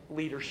champion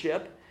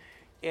leadership.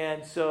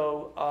 And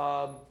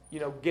so,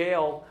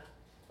 Gail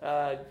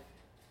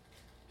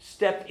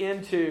stepped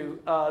into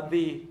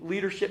the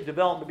leadership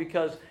development,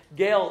 because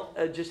Gail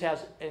just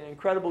has an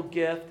incredible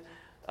gift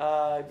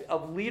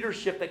of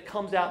leadership that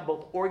comes out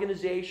both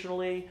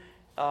organizationally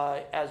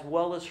as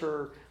well as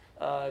her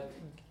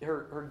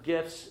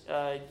gifts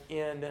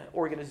in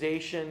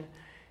organization,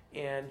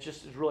 and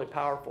just is really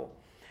powerful.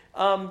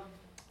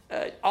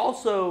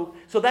 Also,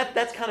 so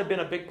that's kind of been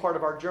a big part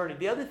of our journey.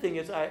 The other thing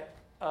is,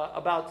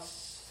 about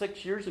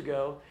 6 years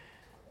ago,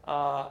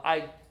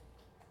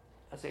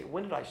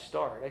 when did I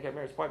start? I can't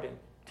remember. It's probably been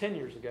 10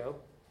 years ago.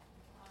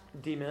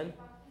 D-Min.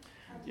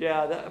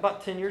 Yeah,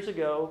 about 10 years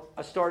ago,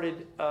 I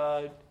started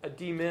a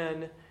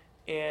D-Min,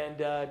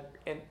 and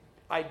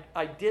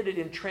I did it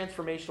in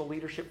transformational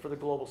leadership for the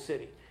global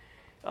city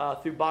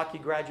through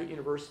Bakke Graduate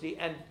University.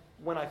 And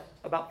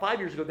about 5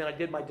 years ago, then I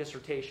did my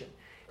dissertation.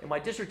 And my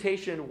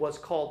dissertation was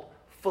called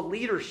For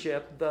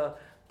Leadership, the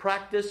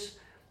Practice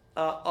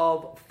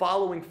of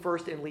Following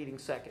First and Leading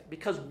Second.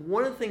 Because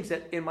one of the things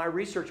that in my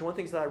research, and one of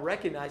the things that I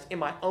recognized in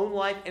my own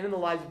life and in the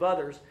lives of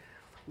others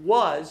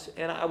was,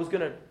 and I was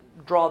going to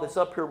draw this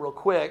up here real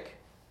quick.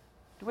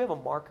 Do we have a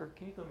marker?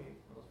 Can you throw me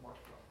those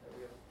markers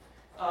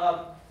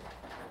up?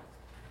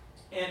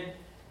 There we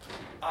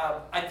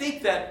go. I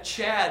think that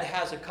Chad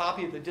has a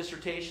copy of the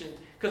dissertation,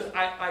 because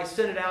I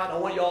sent it out. I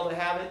want you all to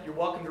have it. You're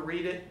welcome to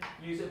read it,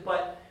 use it.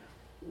 But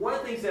one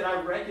of the things that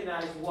I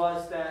recognized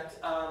was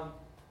that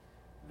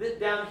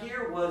down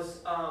here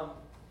was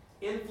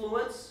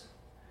influence,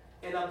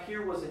 and up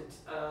here was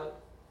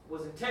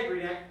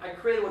integrity. I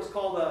created what's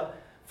called a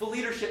For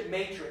Leadership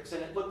matrix,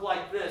 and it looked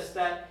like this.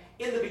 That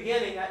in the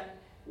beginning,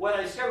 what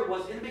I discovered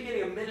was in the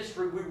beginning of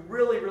ministry, we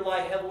really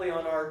rely heavily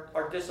on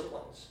our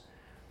disciplines.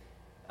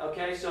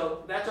 Okay,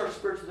 so that's our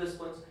spiritual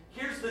disciplines.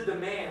 Here's the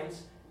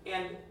demands,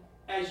 and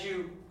as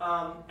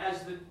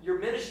your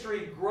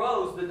ministry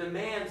grows, the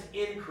demands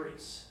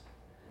increase.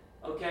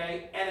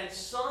 Okay, and at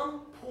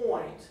some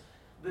point,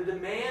 the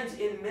demands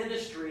in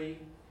ministry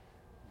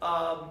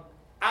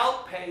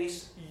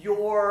outpace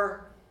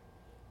your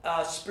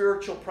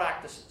spiritual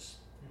practices.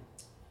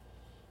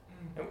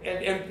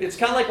 And it's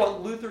kind of like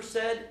what Luther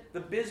said, the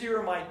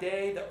busier my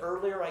day, the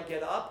earlier I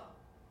get up.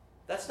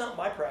 That's not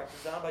my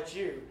practice. How about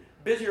you?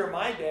 Busier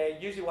my day,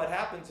 usually what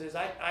happens is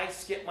I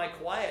skip my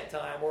quiet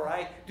time, or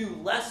I do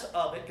less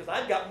of it because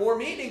I've got more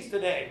meetings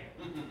today.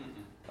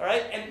 All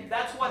right? And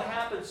that's what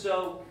happens.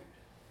 So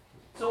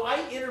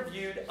I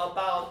interviewed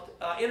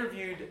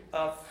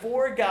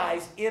 4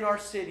 guys in our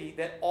city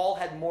that all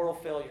had moral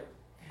failure.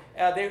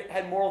 They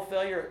had moral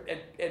failure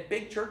at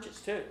big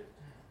churches too.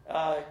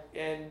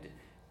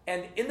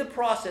 And in the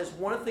process,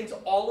 one of the things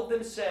all of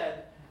them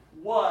said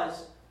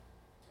was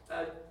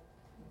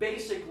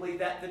basically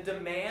that the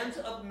demands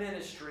of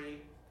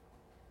ministry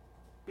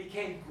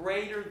became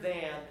greater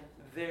than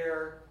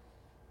their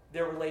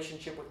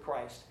relationship with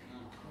Christ.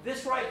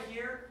 This right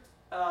here,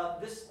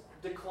 this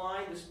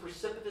decline, this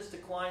precipitous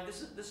decline,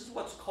 this is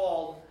what's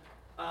called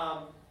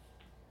a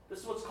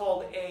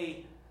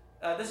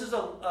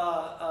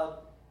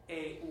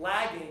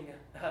lagging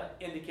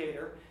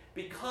indicator.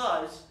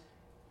 because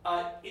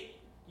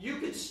you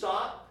could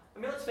stop. I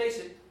mean, let's face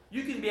it.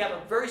 You can have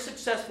a very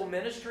successful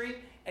ministry,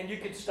 and you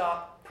can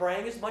stop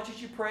praying as much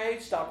as you pray,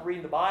 stop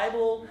reading the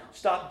Bible,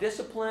 stop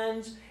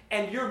disciplines,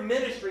 and your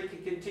ministry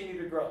can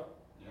continue to grow.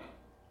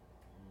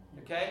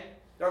 Okay?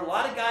 There are a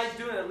lot of guys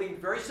doing that, leading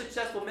very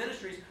successful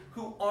ministries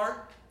who aren't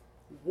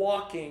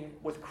walking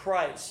with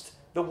Christ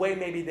the way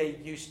maybe they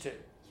used to.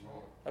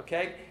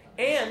 Okay?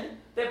 And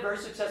they have very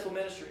successful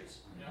ministries.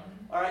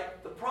 All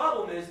right? The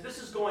problem is this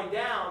is going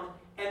down,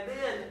 and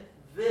then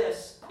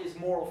this is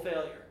moral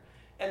failure.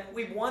 And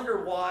we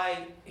wonder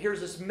why here's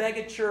this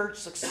mega church,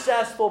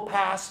 successful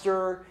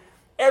pastor,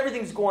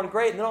 everything's going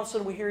great, and then all of a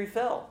sudden we hear he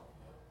fell.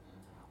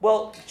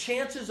 Well,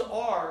 chances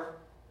are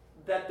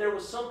that there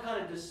was some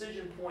kind of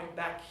decision point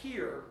back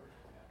here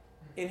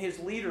in his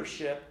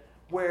leadership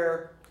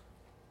where,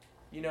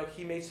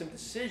 he made some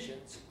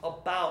decisions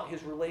about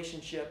his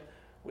relationship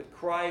with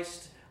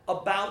Christ,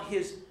 about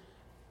his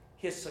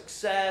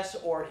success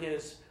or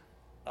his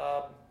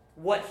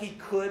what he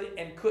could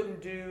and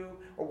couldn't do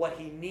or what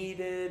he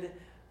needed,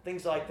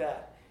 things like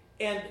that.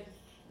 And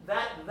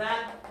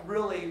that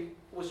really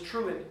was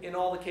true in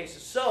all the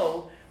cases.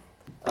 So,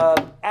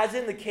 as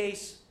in the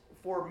case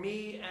for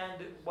me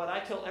and what I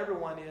tell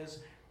everyone is,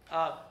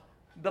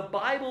 the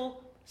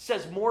Bible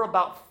says more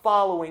about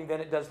following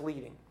than it does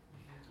leading.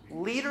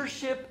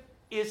 Leadership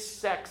is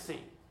sexy.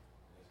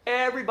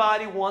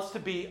 Everybody wants to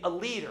be a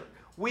leader.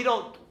 We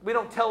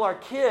don't tell our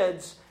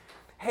kids,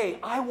 hey,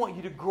 I want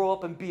you to grow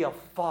up and be a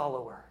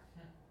follower.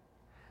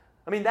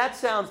 I mean, that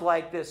sounds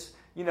like this,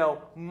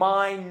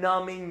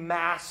 mind-numbing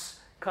mass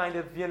kind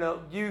of,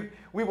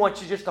 we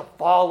want you just to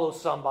follow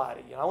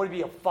somebody. I want to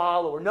be a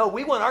follower. No,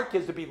 we want our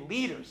kids to be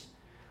leaders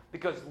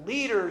because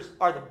leaders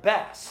are the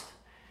best.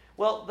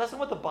 Well, that's not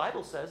what the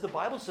Bible says. The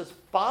Bible says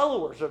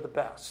followers are the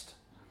best.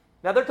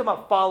 Now, they're talking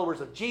about followers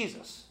of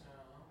Jesus.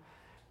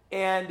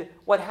 And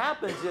what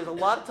happens is a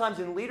lot of times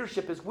in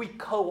leadership is we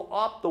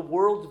co-opt the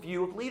world's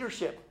view of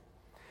leadership.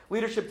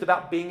 Leadership's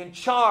about being in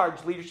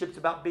charge. Leadership's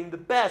about being the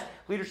best.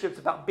 Leadership's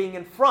about being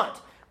in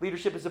front.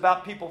 Leadership is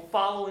about people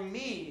following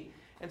me.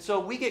 And so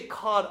we get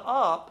caught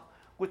up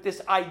with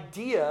this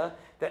idea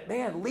that,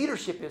 man,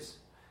 leadership is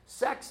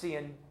sexy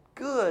and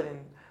good. And,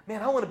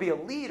 man, I want to be a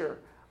leader.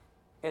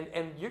 And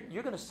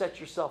you're going to set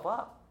yourself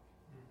up.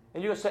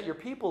 And you're going to set your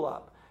people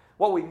up.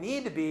 What we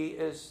need to be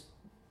is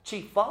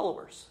chief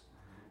followers.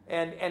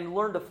 And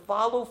learn to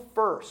follow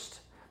first.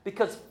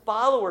 Because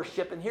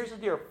followership, and here's the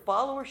deal,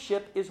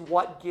 followership is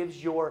what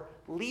gives your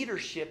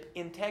leadership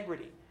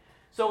integrity.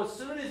 So as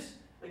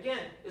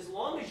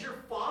long as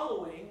you're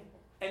following,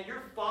 and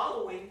your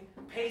following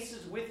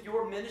paces with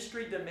your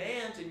ministry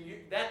demands, and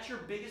that's your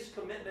biggest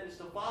commitment is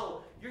to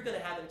follow, you're going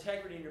to have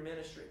integrity in your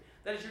ministry.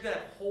 That is, you're going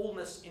to have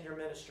wholeness in your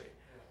ministry.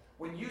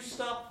 When you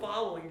stop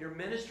following your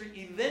ministry,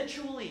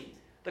 eventually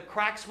the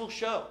cracks will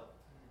show.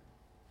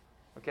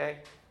 Okay?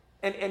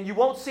 And you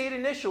won't see it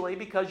initially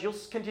because you'll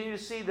continue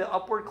to see the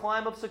upward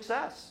climb of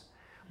success.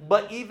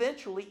 But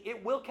eventually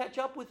it will catch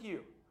up with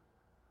you.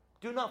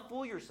 Do not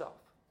fool yourself.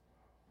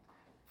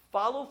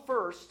 Follow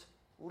first,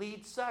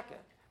 lead second.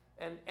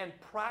 And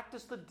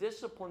practice the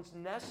disciplines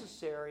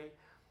necessary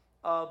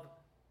of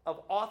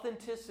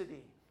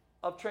authenticity,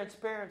 of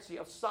transparency,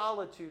 of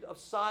solitude, of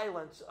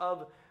silence,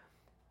 of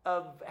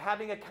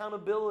having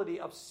accountability,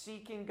 of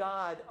seeking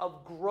God,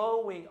 of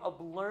growing, of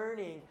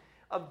learning,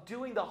 of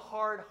doing the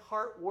hard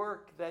heart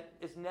work that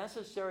is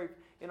necessary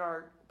in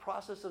our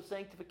process of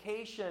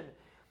sanctification.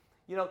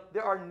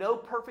 There are no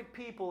perfect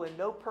people and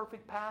no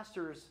perfect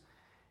pastors.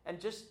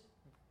 And just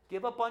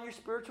give up on your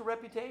spiritual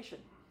reputation.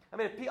 I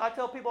mean, I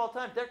tell people all the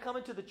time, if they're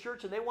coming to the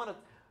church and they want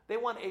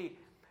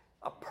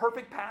a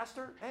perfect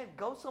pastor, hey,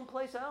 go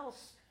someplace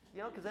else.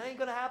 Because it ain't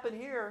going to happen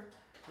here.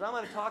 Because I'm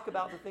going to talk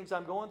about the things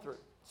I'm going through.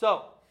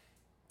 So,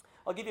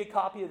 I'll give you a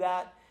copy of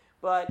that.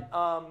 But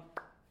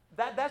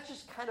that's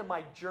just kind of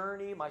my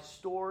journey, my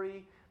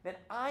story. Man,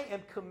 I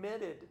am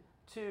committed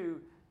to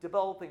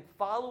developing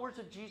followers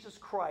of Jesus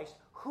Christ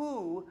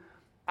who,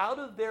 out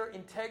of their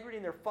integrity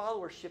and their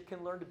followership,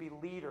 can learn to be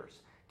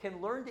leaders,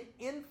 can learn to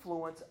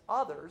influence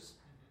others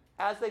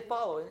as they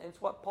follow. And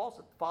it's what Paul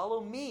said,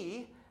 follow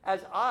me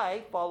as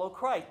I follow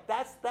Christ.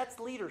 That's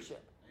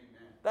leadership.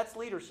 Amen. That's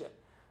leadership.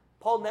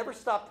 Paul never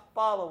stopped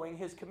following.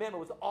 His commitment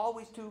was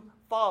always to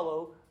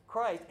follow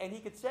Christ. And he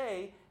could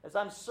say, as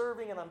I'm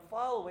serving and I'm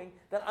following,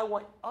 that I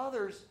want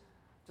others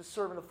to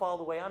serve and to follow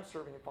the way I'm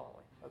serving and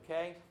following.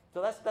 Okay?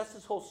 So that's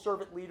this whole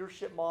servant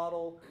leadership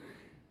model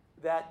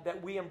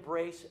that we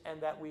embrace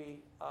and that we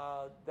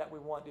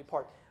want to be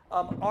part.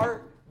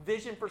 Our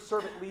vision for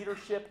servant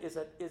leadership is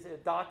a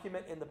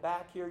document in the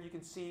back here. You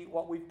can see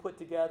what we've put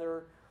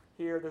together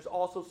here. There's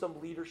also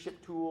some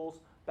leadership tools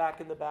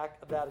back in the back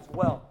of that as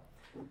well.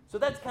 So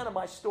that's kind of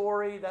my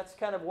story. That's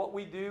kind of what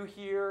we do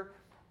here.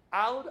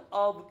 Out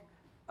of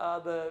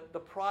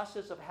the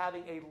process of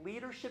having a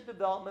leadership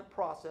development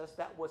process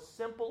that was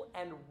simple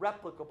and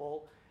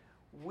replicable,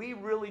 we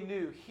really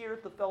knew here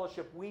at the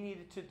fellowship we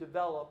needed to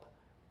develop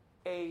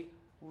a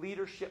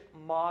leadership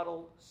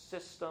model,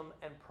 system,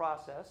 and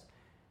process.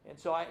 And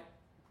so I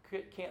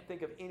can't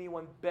think of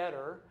anyone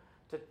better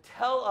to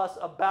tell us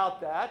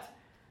about that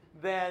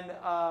than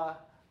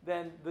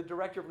the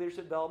Director of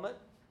Leadership Development,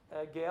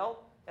 Gail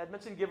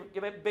Edmondson.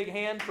 Give a big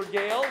hand for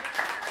Gail.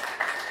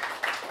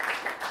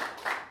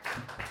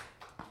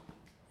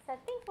 So I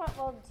think what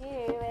we'll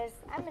do is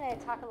I'm going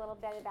to talk a little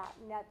bit about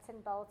nuts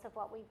and bolts of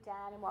what we've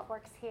done and what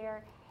works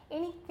here.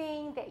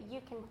 Anything that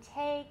you can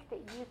take, that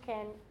you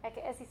can, like,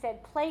 as he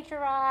said,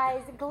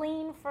 plagiarize,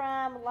 glean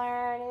from,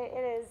 learn, it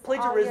is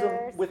Plagiarism all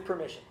yours. with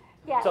permission.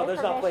 Yeah, so with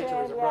there's permission, not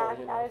plagiarism, yeah,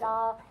 really. not at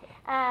all.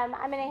 I'm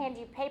going to hand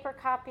you paper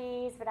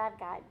copies, but I've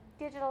got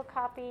digital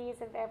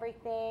copies of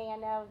everything. I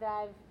know that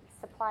I've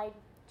supplied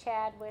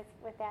Chad with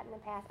that in the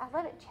past. I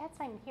love it. Chad's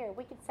not even here.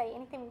 We can say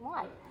anything we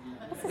want.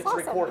 This is It's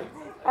awesome. recorded.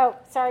 Oh,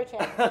 sorry,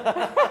 Chad.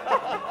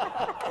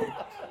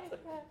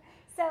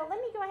 So let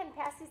me go ahead and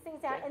pass these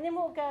things out, and then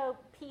we'll go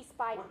piece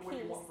by piece. What do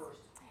you want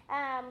first?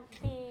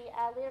 The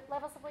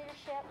levels of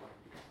leadership.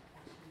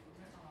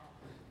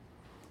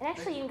 And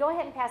actually, you can go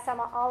ahead and pass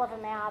all of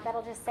them out.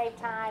 That'll just save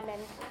time.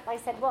 And like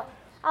I said,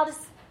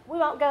 we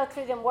won't go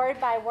through them word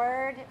by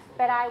word,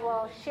 but I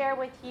will share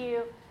with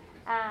you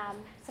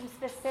some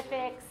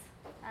specifics,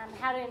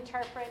 how to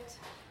interpret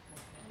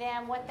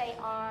them, what they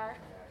are.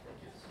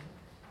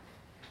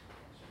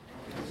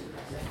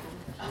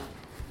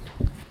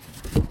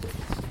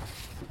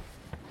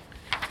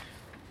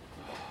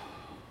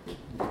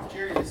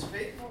 Jerry, is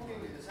faith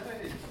walking, is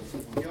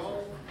that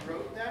y'all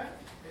wrote that?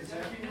 Is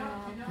that?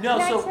 No,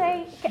 Can so I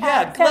say,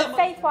 yeah, so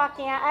Faith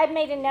Walking, I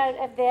made a note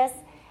of this,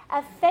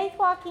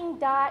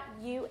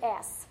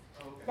 faithwalking.us.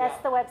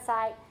 That's the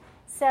website.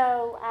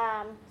 So,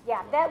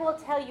 that will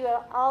tell you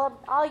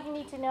all you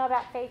need to know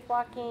about Faith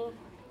Walking,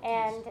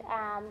 and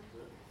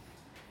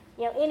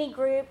any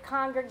group,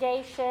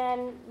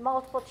 congregation,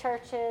 multiple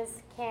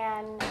churches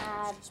can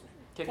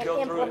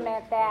go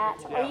implement that,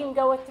 Yeah. or you can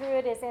go through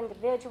it as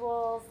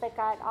individuals. They've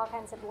got all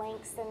kinds of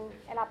links and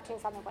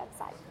opportunities on their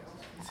website.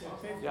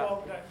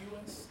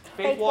 faithwalk.us.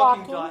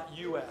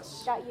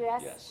 Faithwalking.us. .us.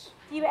 Yes.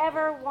 If you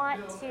ever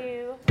want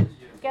to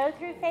go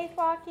through Faith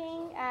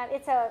Walking,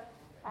 it's a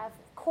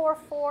core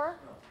 4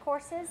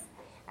 courses.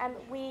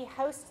 We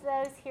host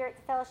those here at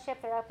the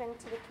fellowship. They're open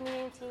to the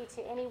community,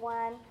 to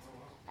anyone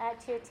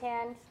to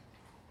attend.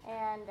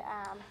 And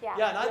and we I'd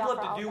love offer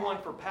all to do that. one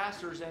for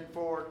pastors and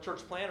for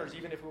church planters,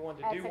 even if we wanted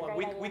to That's do a one.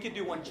 great idea. We could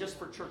do one just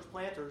for church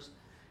planters,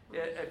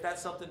 if that's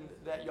something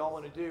that y'all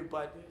want to do.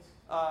 But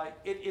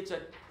it's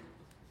a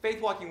Faith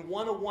Walking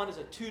 101 is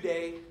a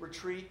 2-day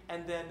retreat,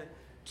 and then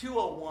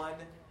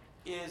 201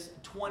 is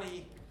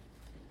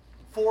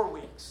 24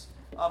 weeks.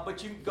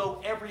 But you can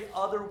go every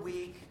other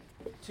week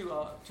to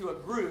a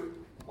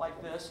group like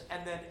this,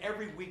 and then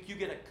every week you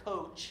get a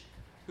coach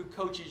who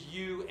coaches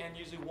you and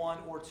usually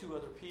 1 or 2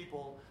 other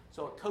people.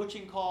 So a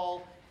coaching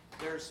call,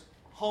 there's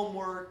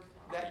homework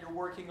that you're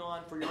working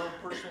on for your own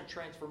personal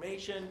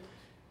transformation,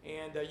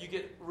 and you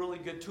get really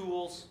good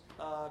tools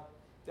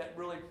that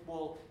really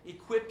will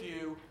equip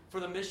you for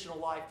the missional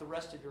life the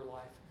rest of your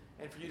life,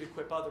 and for you to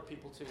equip other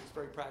people too. It's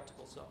very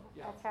practical. So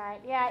yeah. That's right.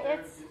 Yeah, Is there a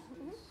it's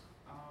distance,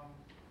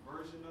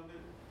 version of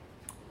it?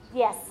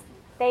 yes,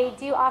 they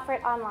do offer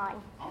it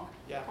online. Oh,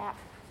 Yeah. Yeah,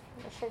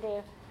 they sure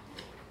do.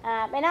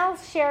 And I'll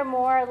share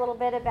more a little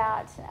bit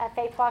about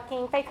Faith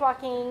Walking. Faith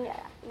Walking,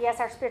 yes,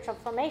 our spiritual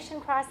formation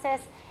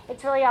process.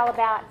 It's really all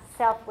about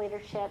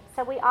self-leadership.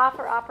 So we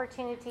offer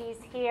opportunities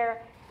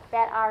here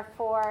that are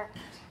for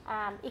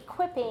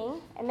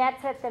equipping, and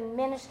that's at the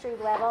ministry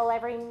level.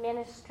 Every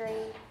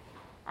ministry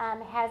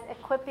has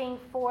equipping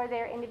for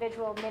their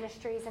individual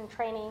ministries and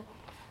training.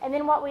 And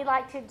then what we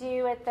like to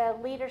do at the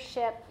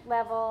leadership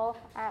level,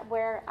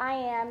 where I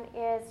am,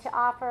 is to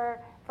offer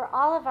for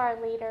all of our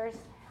leaders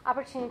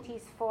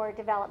opportunities for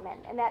development.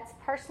 And that's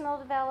personal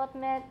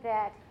development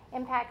that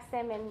impacts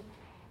them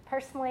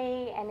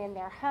personally and in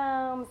their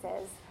homes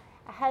as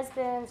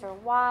husbands or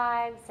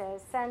wives,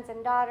 as sons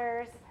and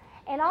daughters,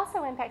 and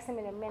also impacts them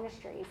in their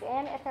ministries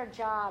and at their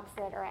jobs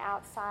that are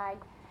outside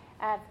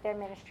of their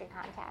ministry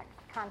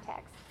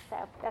context. So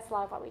that's a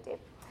lot of what we do.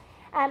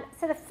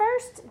 So the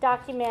first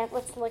document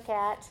let's look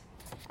at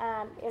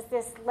is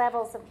this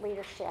levels of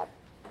leadership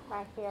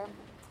right here.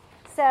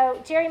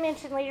 So Jerry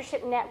mentioned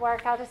Leadership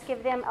Network. I'll just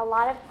give them a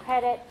lot of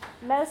credit,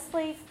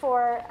 mostly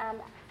for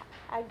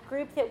a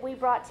group that we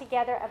brought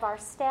together of our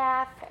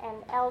staff and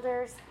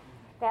elders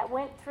that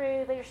went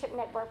through Leadership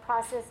Network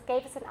process,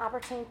 gave us an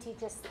opportunity to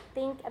just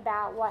think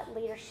about what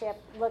leadership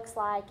looks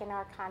like in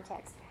our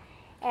context.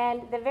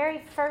 And the very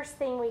first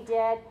thing we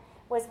did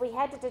was we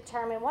had to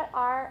determine what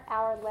are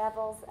our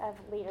levels of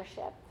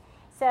leadership.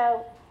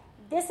 So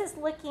this is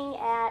looking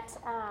at,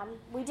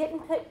 we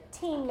didn't put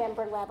team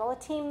member level. A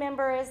team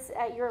member is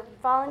your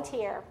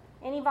volunteer.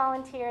 Any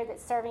volunteer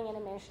that's serving in a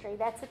ministry,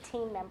 that's a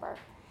team member.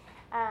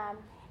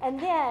 And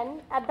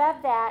then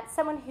above that,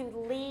 someone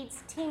who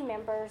leads team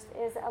members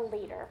is a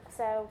leader.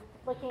 So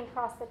looking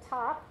across the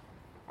top,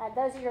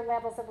 those are your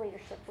levels of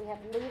leadership. We have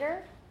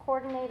leader,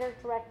 coordinator,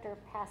 director,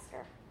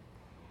 pastor.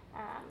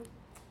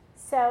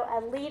 So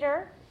a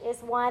leader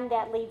is one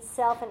that leads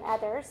self and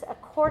others. A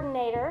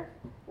coordinator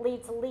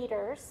leads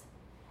leaders.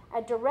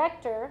 A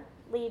director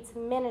leads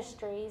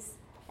ministries,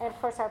 and of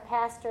course our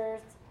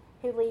pastors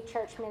who lead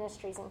church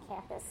ministries and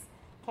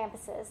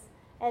campuses.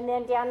 And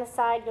then down the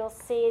side you'll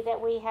see that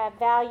we have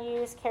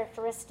values,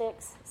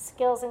 characteristics,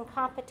 skills and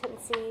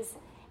competencies,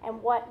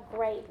 and what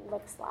great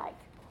looks like.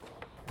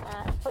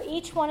 For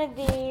each one of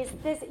these,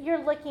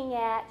 you're looking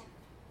at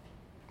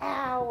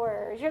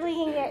hours, you're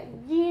looking at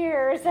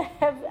years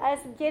of us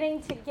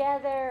getting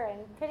together and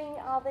putting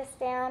all this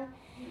down.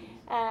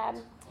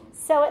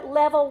 So at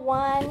level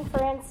 1,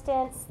 for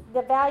instance,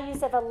 the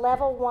values of a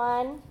level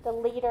 1, the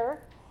leader,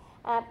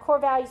 core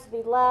values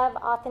would be love,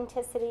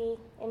 authenticity,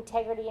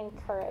 integrity, and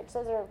courage.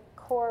 Those are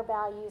core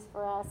values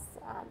for us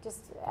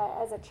just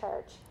as a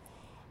church.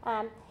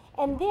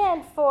 And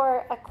then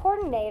for a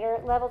coordinator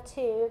at level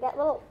 2, that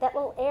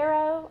little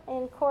arrow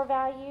in core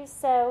values.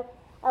 So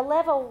a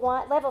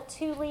level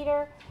 2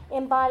 leader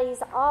embodies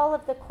all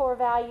of the core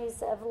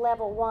values of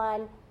level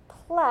 1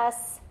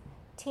 plus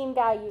team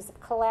values of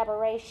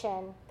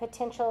collaboration,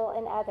 potential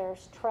in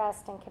others,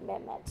 trust, and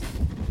commitment.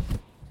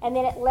 And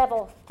then at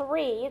level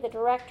 3, the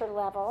director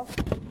level,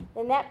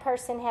 then that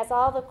person has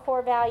all the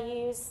core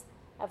values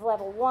of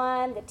level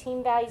 1, the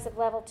team values of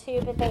level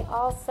 2, but they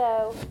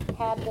also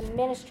have the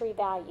ministry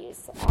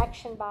values,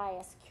 action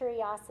bias,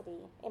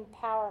 curiosity,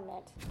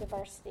 empowerment,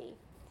 diversity.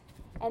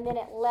 And then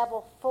at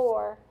level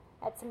 4,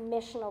 that's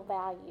missional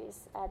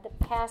values. The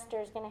pastor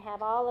is going to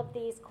have all of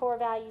these core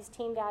values,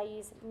 team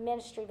values,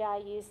 ministry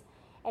values,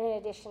 and in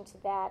addition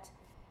to that,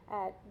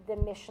 the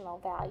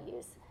missional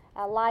values.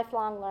 A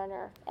lifelong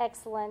learner,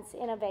 excellence,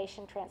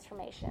 innovation,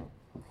 transformation.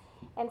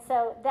 And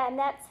so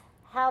that's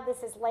how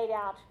this is laid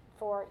out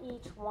for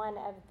each one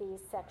of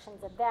these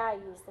sections of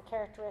values, the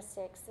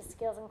characteristics, the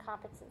skills and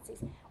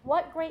competencies.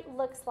 What great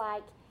looks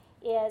like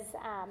is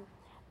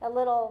a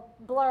little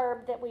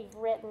blurb that we've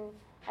written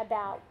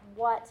about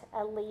what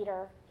a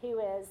leader who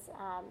is,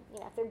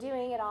 if they're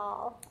doing it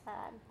all,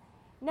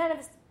 none of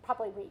us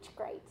probably reach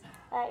great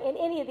in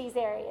any of these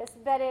areas,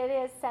 but it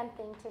is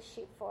something to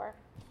shoot for.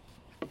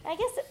 I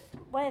guess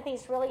one of the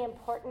things really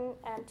important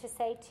to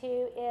say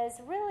too is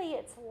really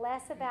it's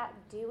less about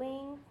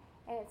doing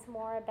and it's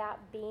more about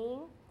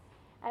being.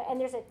 And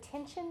there's a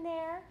tension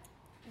there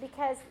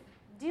because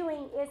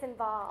doing is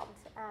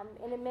involved.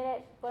 In a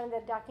minute, one of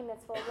the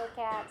documents we'll look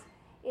at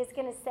is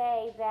going to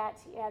say that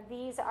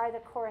these are the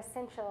core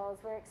essentials.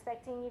 We're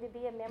expecting you to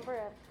be a member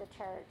of the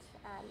church.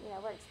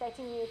 We're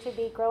expecting you to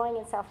be growing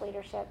in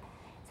self-leadership.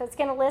 So it's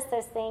going to list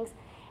those things.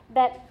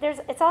 But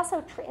it's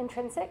also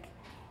intrinsic.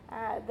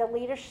 The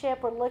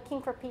leadership, we're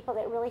looking for people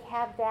that really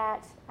have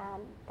that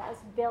those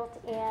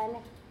built-in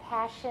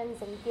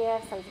passions and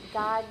gifts, those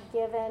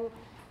God-given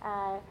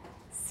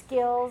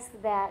skills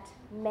that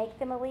make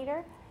them a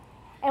leader.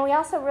 And we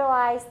also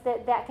realize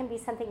that can be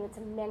something that's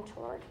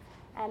mentored,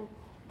 and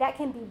that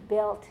can be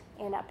built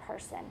in a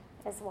person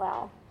as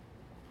well.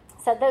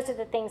 So those are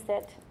the things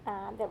that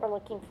we're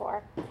looking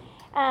for.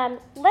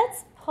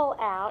 Let's pull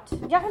out. Do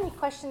y'all have any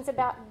questions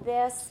about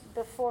this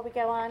before we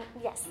go on?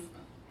 Yes.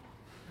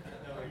 No,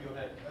 go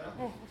ahead.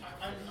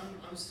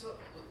 I'm still.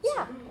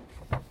 Yeah.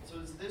 So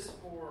is this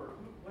for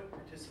what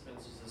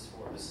participants is this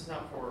for? This is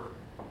not for.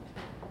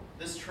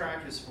 This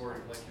track is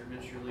for like your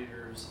ministry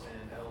leaders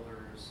and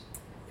elders.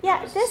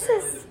 Yeah, this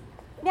is.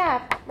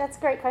 Yeah, that's a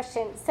great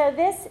question. So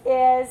this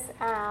is.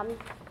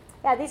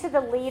 These are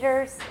the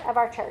leaders of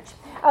our church.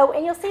 Oh,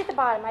 and you'll see at the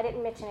bottom, I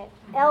didn't mention it,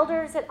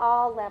 elders at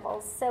all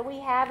levels. So we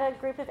have a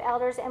group of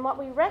elders, and what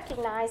we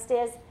recognized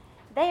is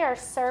they are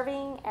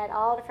serving at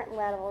all different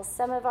levels.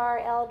 Some of our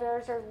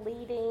elders are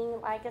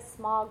leading like a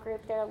small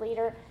group, they're a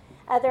leader.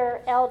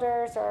 Other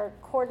elders are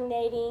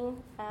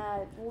coordinating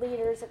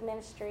leaders of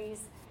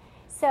ministries.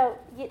 So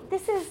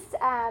this is,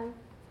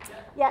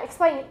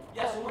 explain it.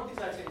 Yeah, so one thing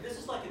I'd say, this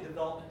is like a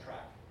development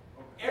track.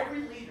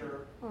 Every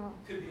leader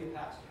could be a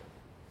pastor.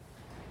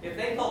 If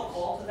they felt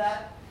called to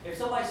that, if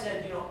somebody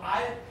said,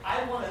 I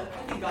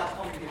think God's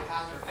calling me to be a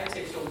pastor, I'd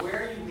say, so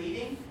where are you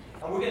leading?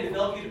 And we're going to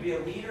develop you to be a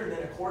leader and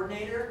then a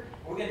coordinator.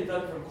 We're going to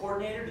develop you from a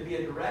coordinator to be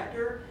a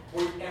director.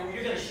 And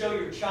you're going to show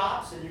your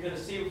chops, and you're going to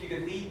see if you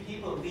can lead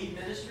people and lead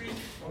ministries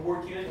and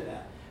work you into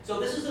that. So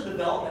this is a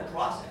development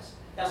process.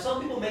 Now,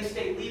 some people may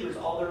stay leaders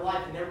all their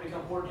life and never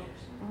become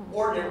coordinators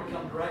or never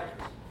become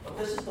directors. But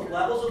this is the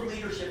levels of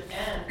leadership,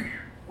 and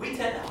we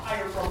tend to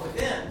hire from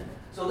within.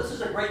 So this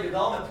is a great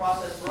development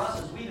process for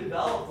us as we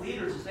develop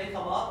leaders. As they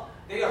come up,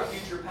 they are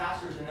future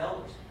pastors and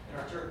elders in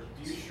our church.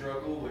 Do you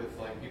struggle with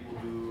people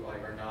who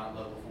are not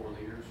level 4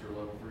 leaders or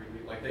level 3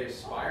 leaders? They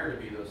aspire to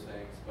be those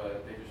things,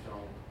 but they just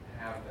don't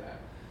have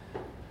that.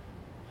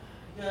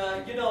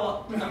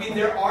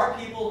 There are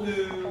people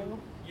who,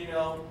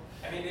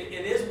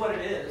 it is what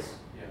it is.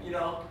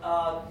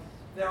 Yeah.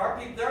 There are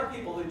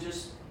people who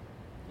just,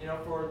 they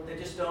got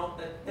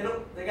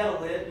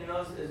a lid,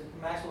 as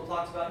Maxwell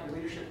talks about, your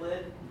leadership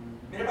lid.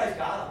 Everybody's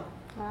got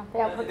them.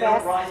 Well, they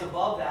don't rise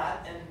above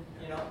that, and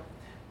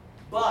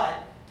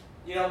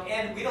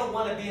and we don't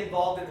want to be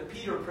involved in the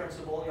Peter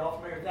principle. Y'all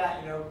familiar with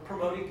that?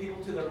 Promoting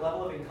people to their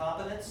level of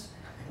incompetence.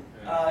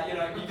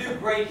 You do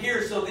great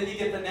here, so then you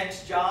get the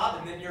next job,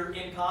 and then you're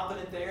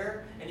incompetent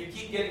there, and you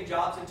keep getting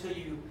jobs until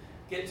you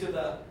get to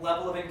the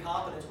level of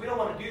incompetence. We don't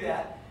want to do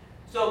that.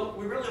 So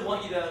we really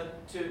want you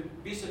to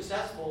be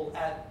successful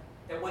at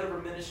whatever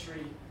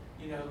ministry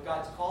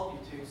God's called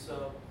you to.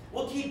 So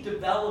we'll keep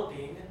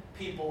developing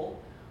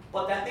people,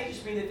 but that may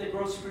just mean that they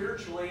grow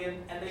spiritually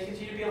and they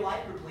continue to be a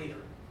life group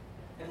leader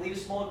and lead a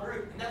small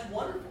group, and that's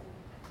wonderful.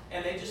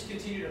 And they just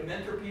continue to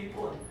mentor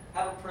people and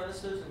have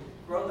apprentices and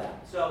grow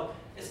that. So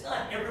it's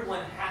not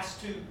everyone has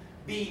to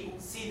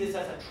see this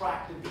as a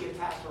track to be a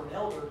pastor or an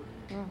elder.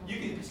 Mm-hmm. You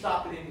can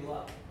stop at any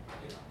level.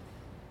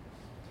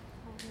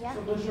 Yeah.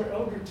 So does your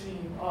elder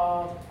team,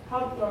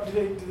 how do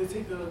they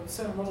take the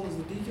same role as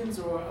the deacons,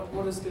 or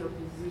what is their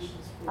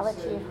positions? I'll let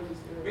you.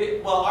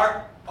 We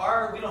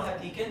don't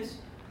have deacons,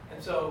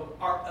 and so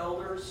our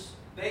elders,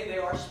 they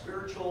are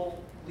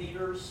spiritual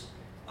leaders.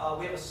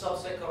 We have a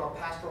subset called our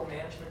pastoral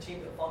management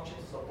team that functions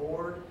as a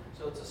board.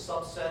 So it's a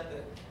subset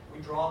that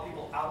we draw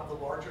people out of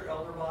the larger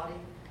elder body,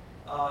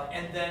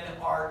 and then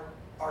our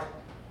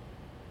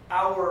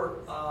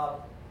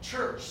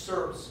church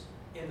serves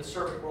in the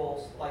servant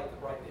roles, like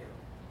right there.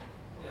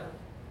 Yeah.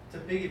 To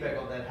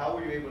piggyback on that, how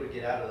were you able to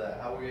get out of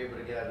that? How were you able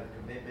to get out of the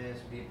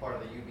commitments, be part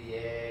of the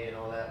UBA and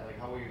all that? Like,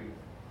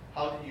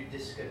 how did you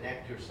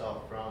disconnect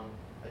yourself from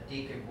a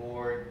deacon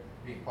board,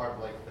 being part of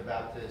like the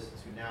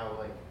Baptist, to now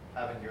like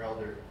having your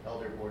elder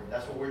board?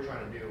 That's what we're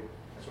trying to do.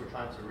 That's what we're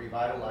trying to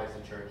revitalize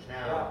the church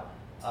now.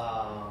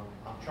 Yeah.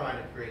 I'm trying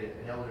to create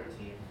an elder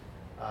team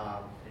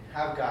and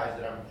have guys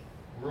that I'm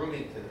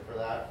grooming for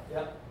that,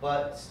 yep.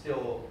 But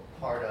still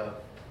part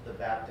of the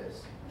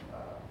Baptist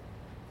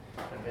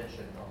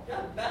convention.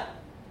 Yeah,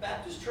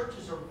 Baptist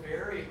churches are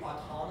very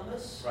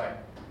autonomous. Right.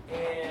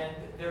 And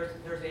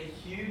there's a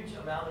huge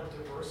amount of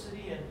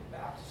diversity in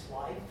Baptist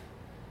life.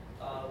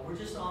 We're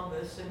just on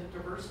this end of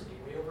diversity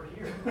way over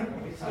here.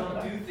 We just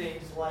don't do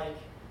things like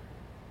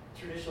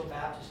traditional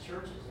Baptist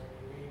churches.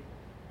 I mean,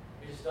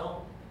 we just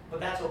don't.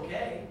 But that's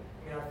okay.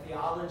 I mean, our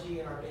theology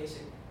and our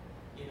basic,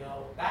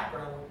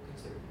 background we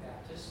consider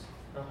Baptist.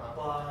 Uh-huh.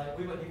 But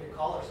we wouldn't even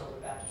call ourselves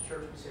a Baptist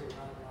church. We say we're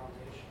not a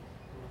denomination.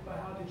 But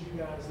how did you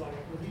guys, what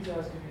he's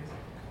asking is,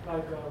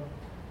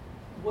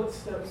 what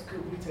steps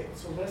could we take?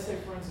 So let's say,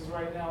 for instance,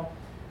 right now,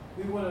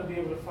 we want to be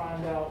able to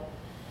find out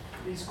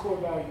these core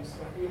values,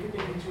 like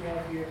everything that you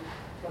have here,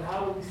 but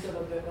how do we set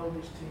up that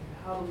elders team?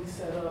 How do we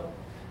set up?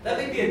 That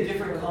may be a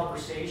different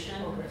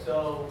conversation. Okay.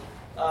 So,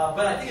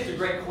 but I think it's a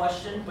great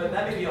question, but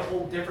that may be a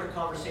whole different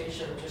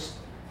conversation of just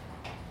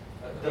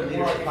more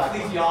like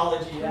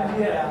ecclesiology.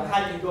 Yeah.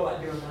 How do you go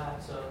about doing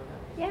that? So.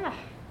 Yeah.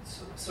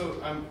 So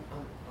I'm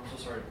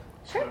so sorry.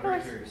 Sure, I'm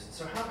very curious.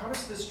 So how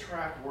does this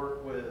track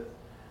work with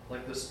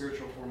like the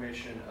spiritual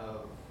formation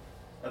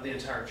of the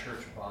entire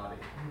church body?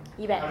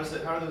 You bet.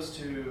 How do those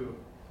two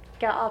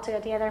go all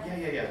together?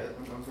 Yeah.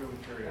 I'm really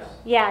curious.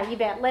 Yeah, you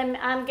bet.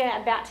 I'm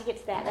about to get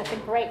to that. That's a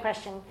great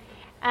question.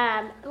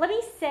 Let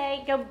me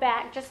go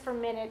back just for a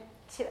minute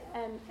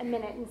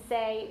and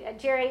say,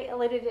 Jerry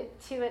alluded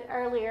to it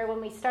earlier when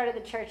we started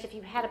the church. If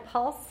you had a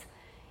pulse,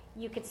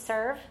 you could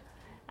serve.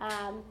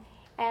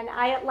 And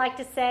I like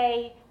to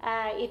say,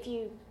 if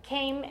you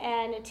came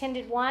and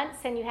attended once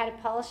and you had a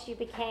pulse, you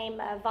became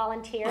a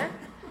volunteer.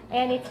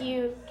 And if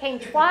you came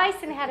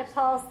twice and had a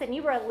pulse, then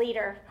you were a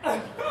leader.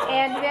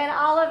 And then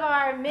all of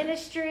our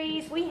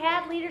ministries, we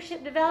had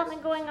leadership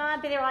development going on,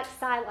 but they were like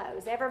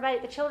silos. Everybody,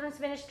 the children's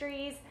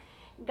ministries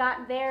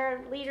got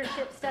their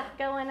leadership stuff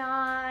going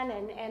on,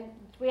 and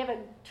we have a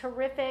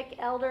terrific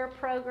elder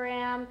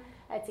program.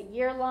 It's a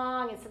year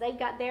long, and so they've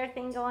got their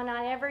thing going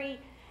on. Every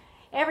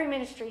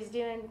ministry is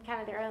doing kind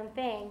of their own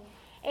thing.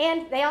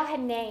 And they all had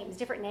names,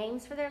 different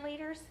names for their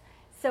leaders.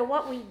 So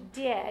what we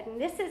did, and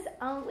this is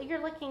only,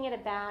 you're looking at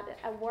about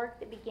a work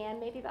that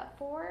began maybe about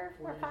 4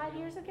 or 5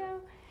 years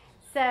ago.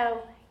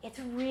 So it's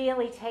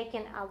really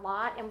taken a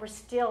lot, and we're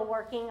still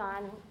working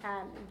on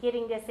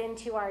getting this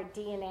into our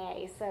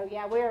DNA. So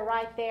yeah, we're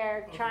right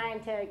there trying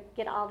to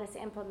get all this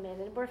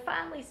implemented. We're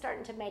finally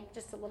starting to make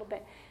just a little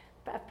bit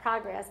of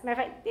progress.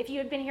 Matter of fact, if you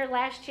had been here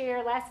last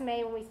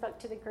May when we spoke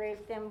to the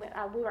group, then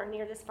we weren't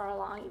near this far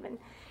along even.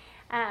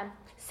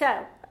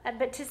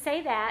 But to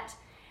say that,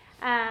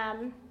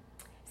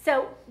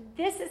 so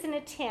this is an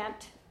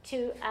attempt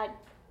to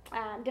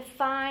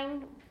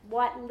define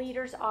what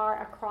leaders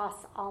are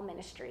across all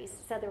ministries.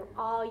 So they're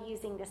all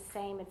using the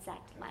same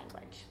exact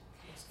language.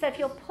 So if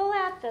you'll pull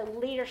out the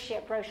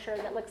leadership brochure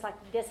that looks like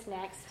this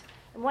next,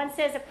 and one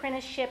says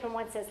apprenticeship and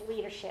one says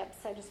leadership.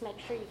 So just make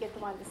sure you get the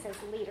one that says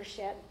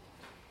leadership.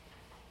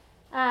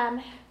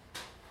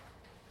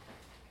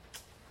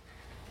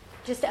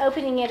 Just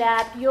opening it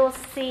up, you'll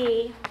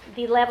see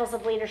the levels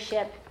of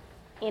leadership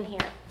in here.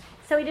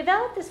 So we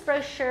developed this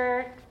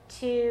brochure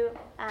to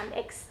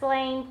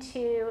explain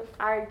to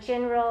our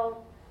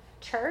general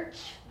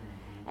church,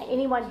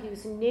 anyone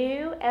who's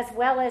new, as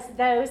well as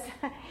those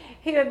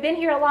who have been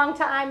here a long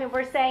time and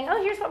we're saying,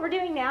 oh, here's what we're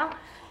doing now.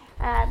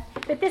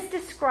 But this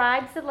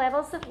describes the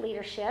levels of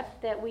leadership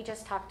that we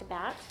just talked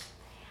about.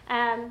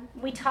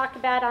 We talked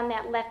about on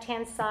that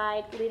left-hand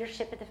side,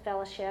 leadership at the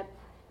fellowship.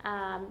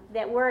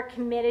 that we're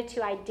committed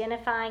to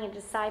identifying and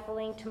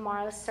discipling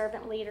tomorrow's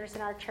servant leaders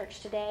in our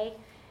church today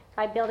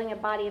by building a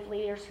body of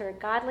leaders who are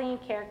godly in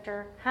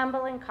character,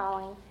 humble in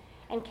calling,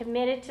 and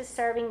committed to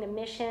serving the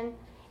mission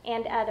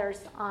and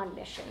others on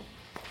mission.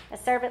 A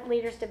servant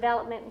leader's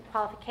development and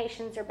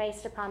qualifications are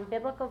based upon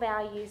biblical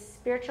values,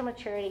 spiritual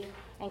maturity,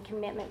 and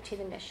commitment to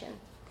the mission.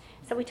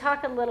 So we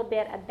talk a little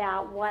bit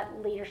about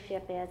what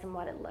leadership is and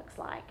what it looks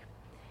like.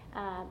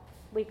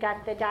 We've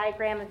got the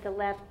diagram of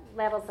the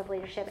levels of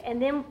leadership.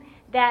 And then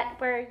that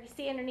where you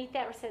see underneath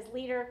that where it says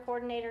leader,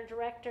 coordinator,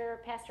 director,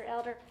 pastor,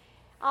 elder,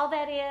 all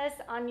that is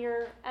on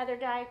your other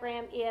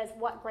diagram is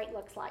what great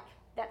looks like.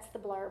 That's the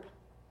blurb.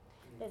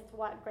 That's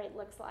what great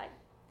looks like.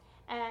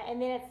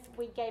 And then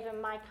we gave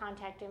them my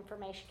contact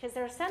information because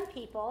there are some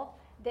people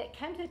that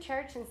come to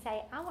church and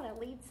say, I want to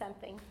lead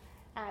something,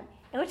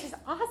 which is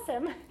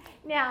awesome.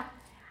 Now,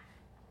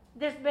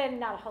 there's been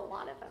not a whole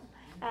lot of them.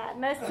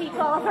 Most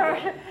people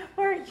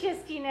were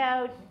just,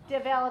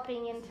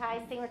 developing,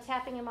 enticing, or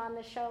tapping them on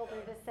the shoulder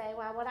to say,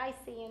 well, what I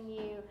see in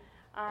you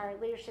are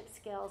leadership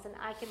skills, and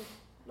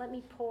let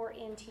me pour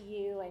into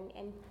you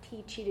and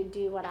teach you to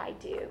do what I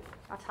do.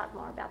 I'll talk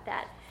more about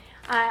that.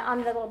 On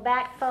the little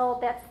back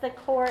fold, that's the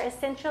core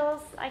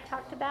essentials I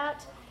talked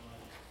about.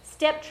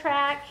 Step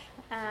track,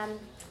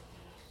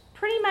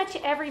 pretty much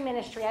every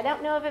ministry. I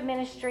don't know of a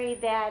ministry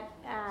that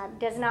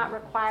does not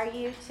require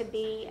you to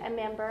be a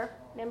member.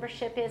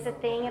 Membership is a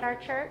thing at our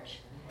church.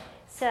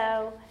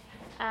 So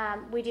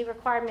we do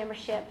require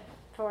membership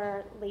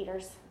for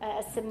leaders,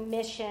 a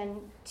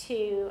submission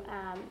to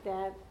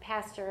the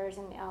pastors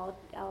and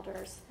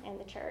elders in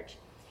the church.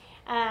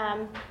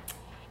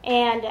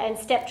 And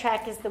step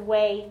track is the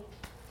way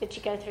that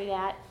you go through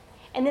that.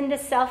 And then the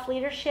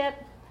self-leadership,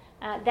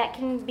 that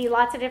can be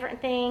lots of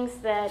different things,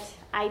 but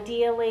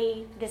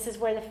ideally this is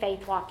where the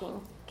faith walking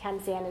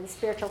comes in and the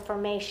spiritual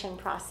formation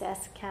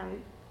process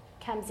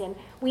comes in.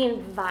 We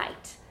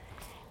invite.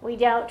 We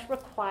don't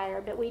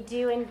require, but we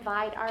do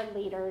invite our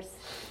leaders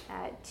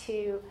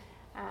to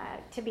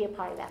be a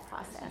part of that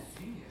process. This is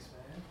genius,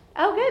 man.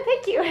 Oh, good.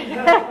 Thank you. I'm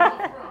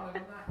not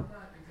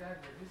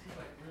exaggerating. This is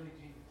like really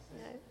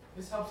genius.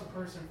 This helps a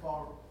person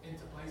fall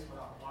into place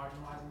without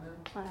marginalizing them.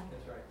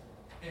 That's right.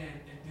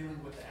 And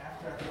dealing with the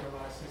after. I think a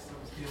lot of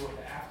systems deal with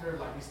the after.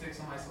 Like we stick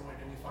somebody somewhere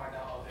and then we find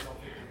out, oh, they don't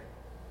fit there.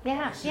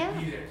 Yeah, They shouldn't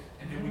be there.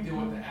 And then we deal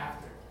with the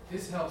after.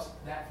 This helps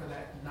that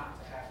not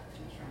to happen.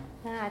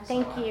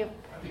 Thank So you.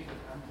 I think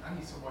I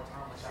need some more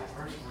time with y'all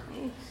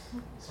personally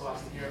so I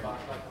can hear about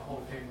like the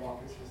whole faith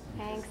walking system.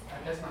 Thanks.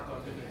 That's not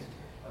going to do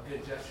a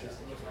good justice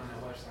to look on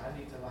that website. I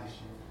need to like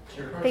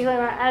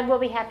I will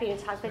be happy to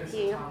talk with spend some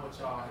you. time with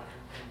y'all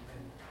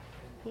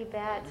and You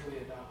bet. really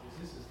adopt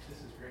this. This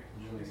is great.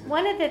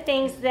 One of the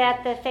things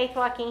that the Faith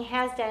Walking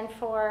has done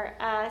for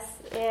us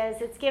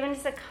is it's given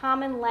us a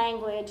common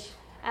language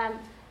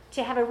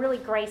to have a really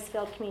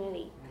grace-filled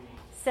community.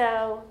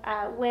 So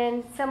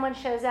when someone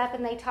shows up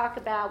and they talk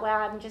about, well,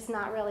 I'm just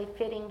not really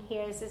fitting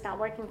here, this is not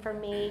working for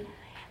me,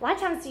 a lot of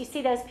times you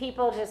see those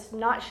people just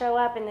not show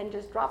up and then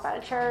just drop out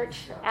of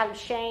church out of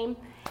shame.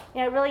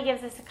 It really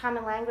gives us a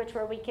common language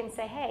where we can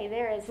say, hey,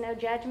 there is no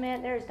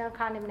judgment, there is no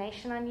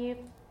condemnation on you.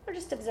 We're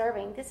just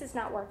observing. This is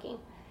not working.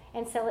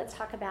 And so let's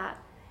talk about,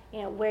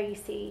 where you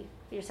see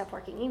yourself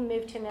working. You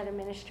move to another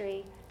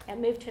ministry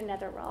and move to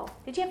another role.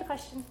 Did you have a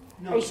question?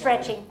 No, Are you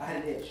stretching? I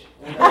had an itch.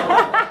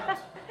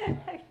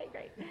 Okay,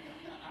 great. I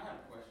have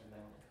a question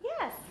though.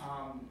 Yes.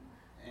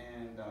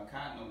 And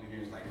Cotton over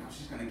here is like, no,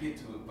 she's gonna get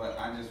to it, but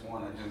I just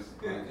want to make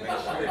sure.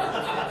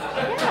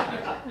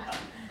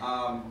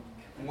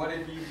 What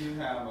if you do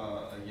have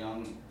a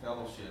young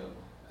fellowship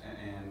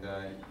and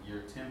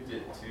you're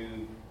tempted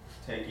to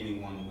take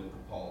anyone with the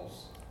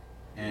pulse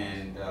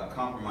and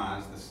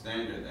compromise the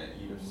standard that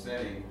you're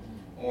setting,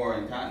 or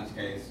in Cotton's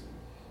case,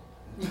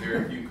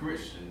 very few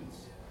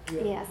Christians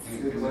Yes.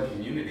 in the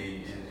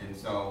community, and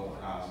so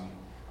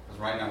because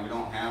right now we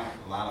don't have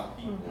a lot of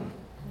people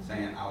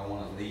saying I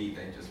want to lead,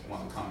 they just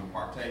want to come and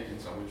partake,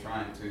 and so we're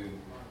trying to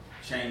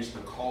change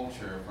the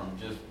culture from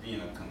just being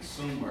a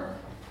consumer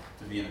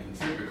to being a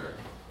contributor.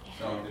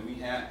 So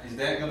is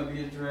that going to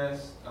be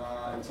addressed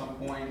at some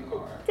point?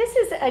 Or? This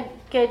is a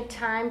good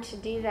time to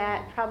do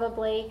that,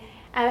 probably.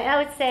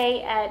 I would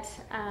say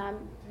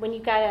when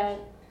you've got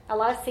a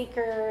lot of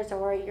seekers,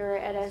 or you're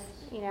at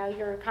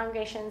your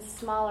congregation's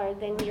smaller,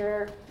 then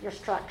your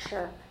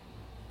structure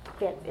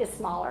is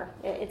smaller.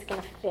 It's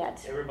going to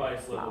fit.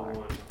 Everybody's smaller.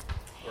 level 1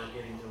 or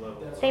getting to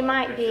level 1. They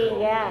might be, Extra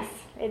yes,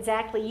 level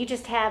exactly. You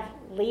just have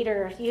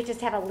leaders. You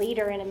just have a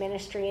leader in a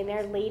ministry, and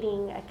they're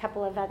leading a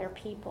couple of other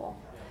people.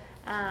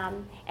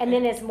 And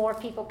then as more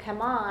people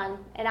come on,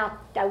 and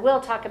I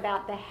will talk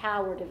about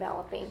how we're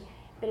developing,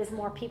 but as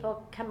more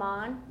people come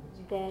on,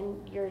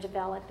 then you're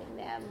developing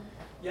them.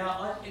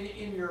 Yeah,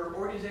 in your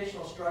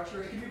organizational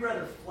structure, it can be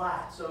rather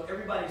flat. So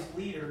everybody's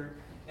leader,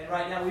 and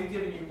right now we've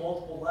given you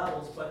multiple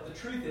levels, but the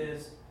truth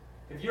is,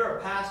 if you're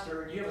a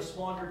pastor and you have a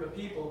small group of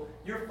people,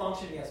 you're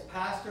functioning as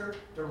pastor,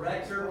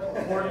 director,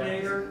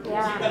 coordinator, so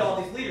you've got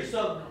all these leaders.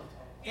 So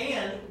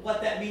And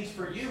what that means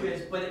for you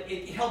is, but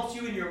it helps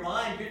you in your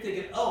mind. You're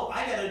thinking, oh,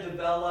 I got to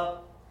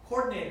develop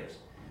coordinators.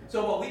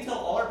 So what we tell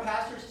all our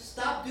pastors,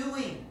 stop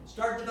doing,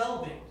 start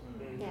developing.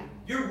 Yeah.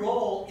 Your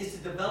role is to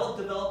develop.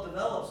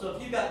 So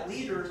if you've got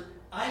leaders,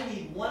 I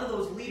need one of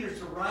those leaders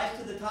to rise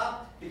to the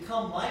top,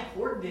 become my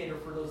coordinator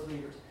for those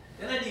leaders.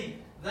 Then I need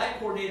that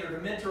coordinator to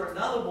mentor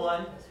another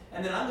one,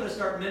 and then I'm going to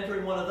start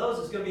mentoring one of those.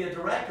 It's going to be a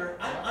director.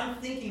 I'm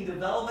thinking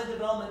development.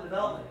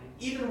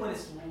 Even when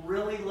it's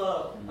really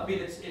low. I mean,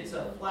 it's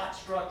a flat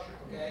structure,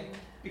 okay?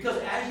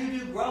 Because as you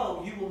do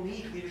grow, you will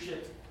need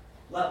leadership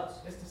levels.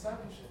 It's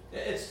discipleship.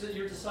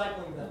 You're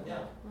discipling them, yeah.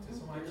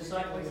 You're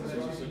discipling them.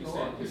 So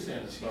you're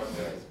saying to start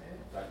that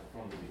like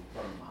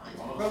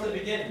From the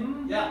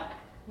beginning, yeah.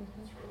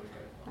 It's really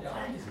good.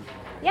 Yeah.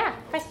 Yeah,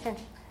 question.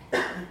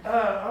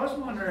 I was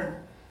wondering,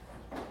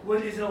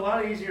 is it a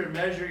lot easier to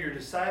measure your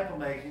disciple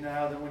making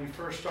now than when you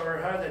first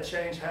started? How did that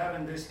change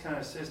having this kind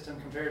of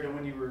system compared to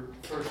when you were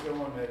first going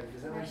maybe?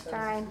 Does that make First sense?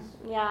 time.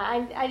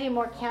 Yeah, I do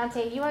more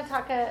counting. You want to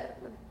talk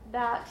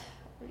about,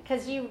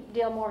 because you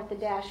deal more with the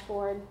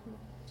dashboard.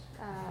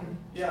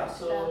 Yeah,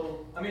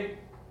 so, I mean,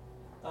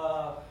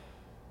 so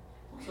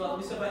let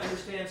me see if I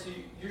understand. So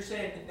you're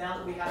saying that now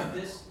that we have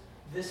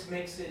this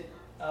makes it,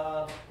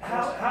 How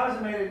has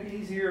it made it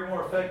easier,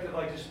 more effective,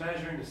 like just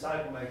measuring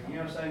disciple making? You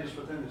know what I'm saying? Just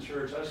within the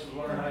church. I just was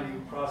wondering how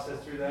you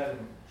process through that.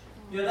 And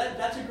you know,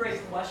 that's a great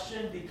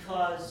question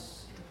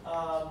because,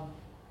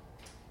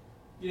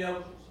 you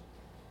know,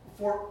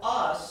 for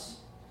us,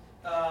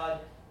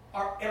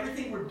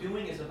 everything we're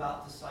doing is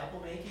about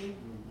disciple making.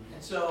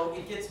 And so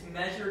it gets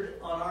measured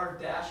on our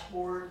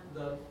dashboard.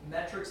 The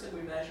metrics that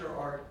we measure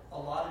are a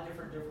lot of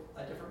different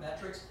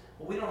metrics,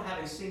 but we don't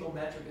have a single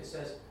metric that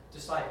says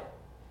disciple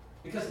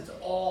because it's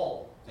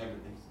all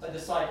a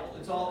disciple.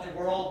 It's all, and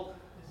we're all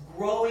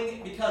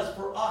growing because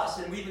for us,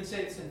 and we even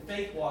say this in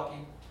faith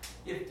walking,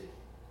 and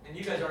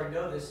you guys already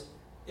know this,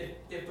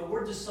 if the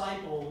word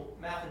disciple,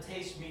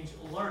 mathetes, means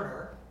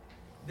learner,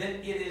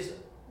 then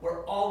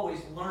we're always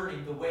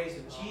learning the ways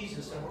of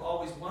Jesus, and we're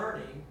always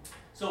learning.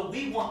 So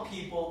we want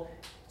people,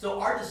 so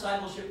our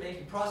discipleship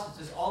making process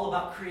is all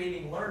about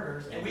creating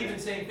learners. And we've been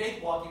saying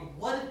faith walking,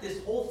 what if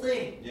this whole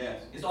thing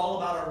is all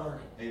about our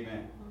learning?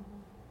 Amen.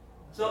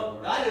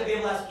 So I would be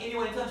able to ask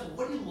anyone anytime, so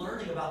what are you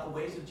learning about the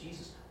ways of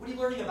Jesus? What are you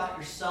learning about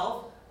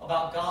yourself,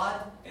 about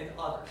God, and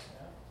others?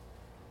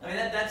 I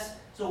mean,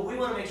 so we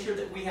want to make sure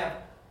that we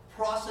have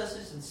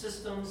processes and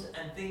systems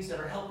and things that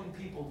are helping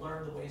people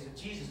learn the ways of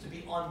Jesus to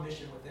be on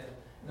mission with Him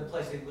in the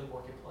place they live,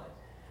 work, and play.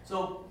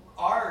 So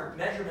our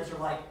measurements are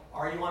like,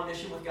 are you on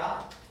mission with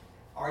God?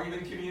 Are you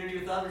in community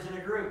with others in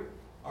a group?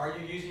 Are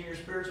you using your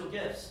spiritual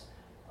gifts?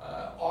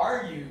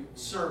 Are you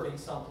serving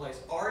someplace?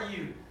 Are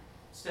you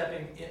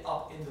stepping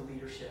up into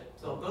leadership?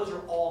 So those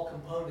are all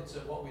components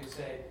of what we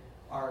say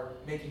are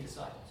making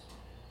disciples.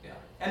 Yeah,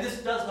 and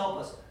this does help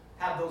us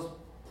have those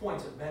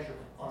points of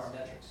measurement on our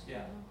metrics.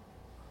 Yeah.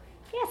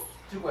 Yes.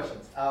 2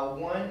 questions.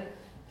 One,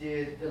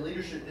 did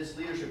this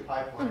leadership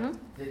pipeline,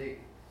 did it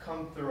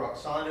come through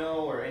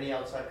Oxano or any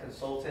outside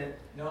consultant?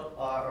 No.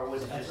 Or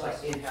was it just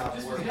like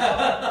in-house work?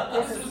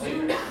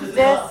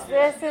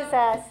 This is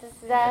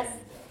us.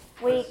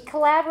 We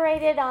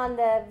collaborated on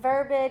the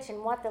verbiage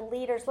and what the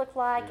leaders look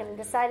like and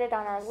decided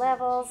on our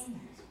levels.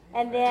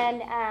 And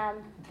then I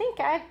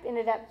think I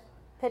ended up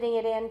putting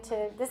it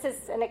into, this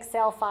is an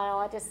Excel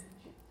file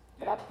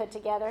that I put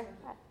together.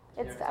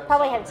 I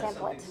probably had a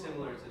template. Something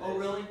similar to this. Oh,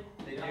 really?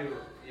 They do,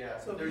 yeah.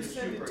 So if They're you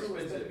send super it to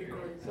us, that'd expensive. be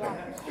great.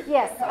 Yeah.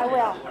 Yes, I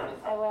will.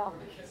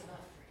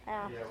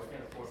 Yeah, we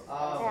can afford it.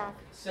 Yeah.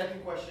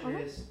 Second question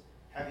is,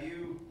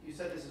 you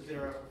said this has been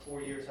around for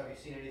 4 years, have you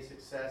seen any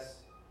success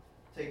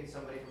taking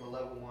somebody from a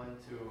level 1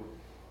 to,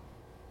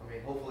 I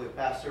mean, hopefully a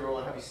pastor role,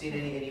 and have you seen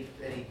any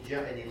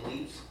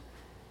leaps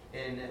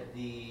in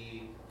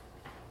the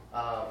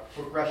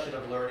progression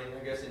of learning,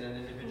 I guess, in an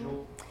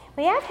individual?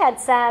 We have had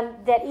some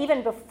that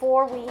even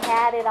before we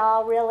had it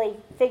all really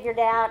figured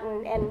out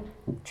and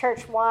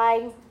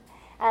church-wide,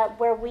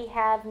 where we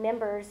have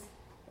members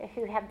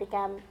who have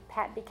become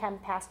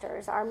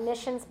pastors. Our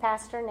missions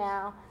pastor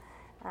now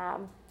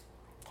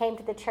came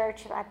to the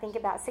church, I think,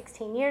 about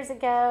 16 years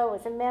ago,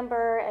 was a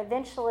member.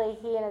 Eventually,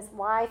 he and his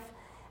wife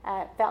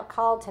felt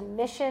called to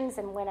missions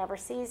and went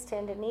overseas to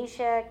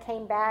Indonesia,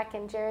 came back,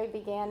 and Jerry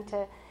began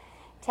to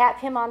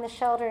tap him on the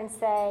shoulder and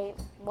say,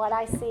 what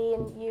I see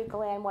in you,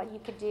 Glenn, what you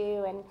could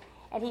do.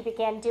 And he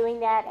began doing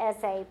that as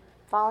a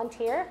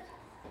volunteer,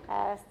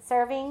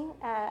 serving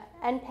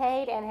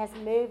unpaid, and has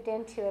moved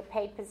into a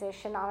paid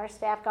position on our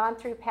staff, gone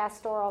through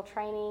pastoral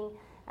training.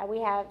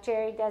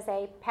 Jerry does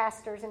a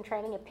pastors in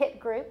training, a PIT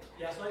group.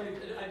 Yeah, so I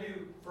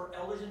do for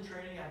elders in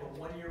training, I have a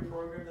 1-year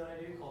program that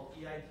I do called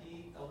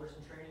EIT, Elders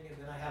in Training, and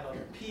then I have a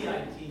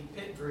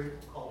PIT group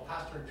called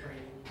Pastor in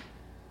Training.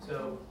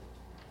 So,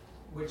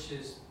 which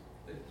is,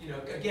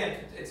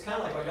 again, it's kind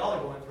of like what y'all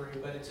are going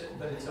through, but it's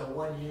a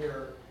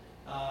 1-year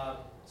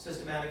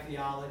systematic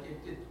theology.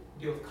 It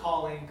deals with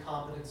calling,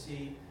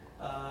 competency,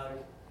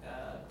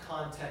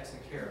 context,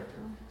 and character.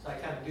 So I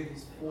kind of do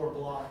these 4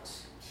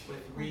 blocks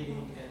with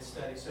reading and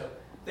study. So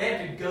they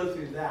have to go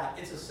through that.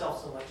 It's a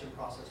self-selection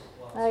process as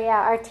well. Oh yeah,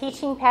 our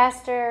teaching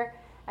pastor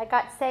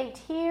got saved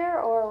here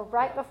or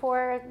right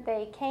before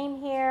they came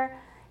here,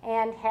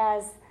 and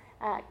has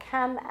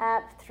come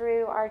up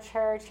through our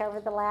church over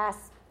the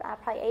last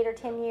probably 8 or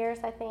 10 years,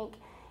 I think,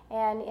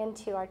 and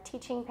into our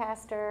teaching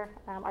pastor.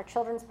 Our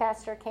children's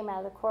pastor came out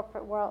of the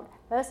corporate world.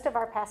 Most of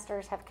our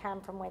pastors have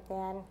come from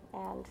within,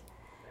 and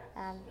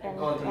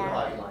Going through the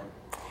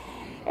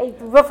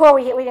pipeline. before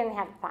we didn't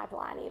have a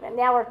pipeline even.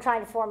 Now we're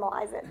trying to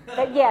formalize it.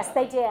 But yes,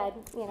 they did.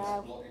 You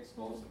know.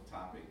 Explosive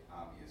topic,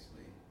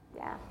 obviously.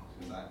 Yeah.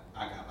 Because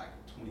I got like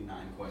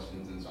 29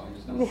 questions, and so I'm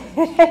just going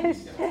to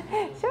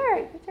say.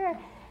 Sure.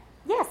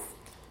 Yes.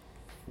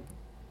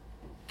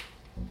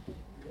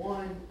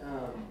 One,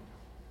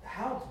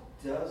 how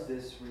does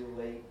this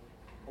relate,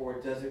 or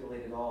does it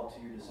relate at all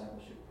to your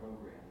discipleship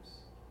programs?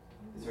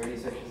 Is there any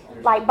sections?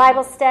 Like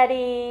Bible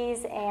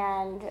studies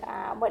and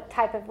what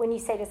type of, when you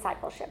say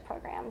discipleship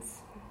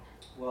programs?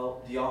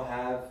 Well, do y'all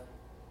have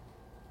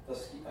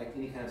like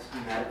any kind of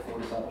schematic for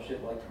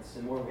discipleship, like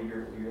similar, where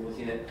you're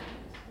looking at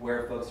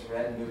where folks are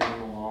at and moving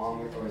them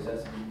along, or is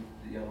that something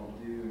that y'all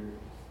don't do?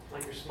 Or?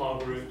 Like your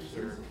small groups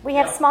or? We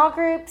have small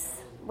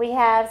groups. We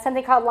have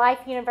something called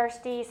Life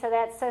University.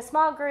 So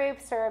small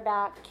groups are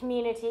about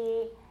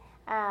community.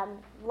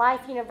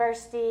 Life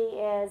University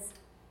is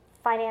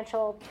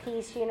Financial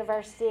Peace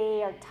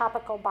University, or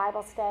topical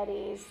Bible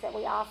studies that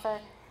we offer.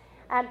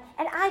 And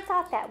I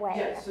thought that way.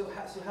 Yeah. So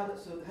how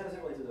does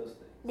it relate to those things?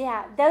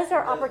 Yeah, those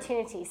are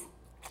opportunities.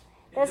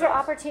 Those are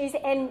opportunities,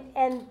 and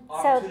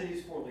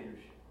Opportunities for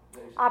leadership.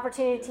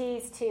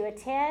 opportunities to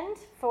attend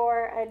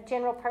for a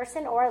general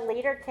person, or a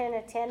leader can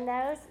attend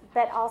those,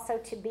 but also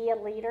to be a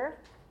leader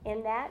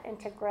in that and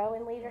to grow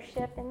in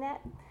leadership in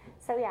that.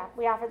 So yeah,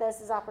 we offer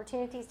those as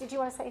opportunities. Did you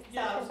want to say something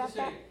Yeah, I was about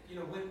going to that? say,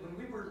 when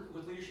we were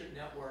with Leadership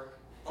Network,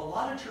 a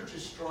lot of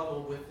churches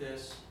struggle with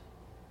this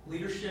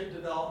leadership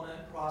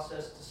development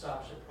process,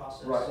 discipleship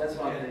process. Right, that's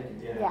what I'm And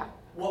thinking. Yeah.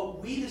 What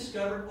we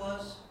discovered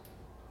was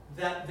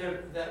that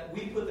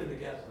we put them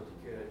together.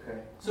 Good. Okay.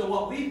 So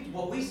what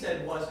we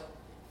said was,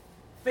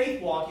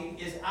 faith walking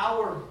is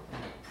our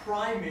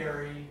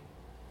primary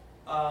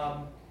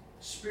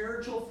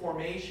spiritual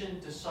formation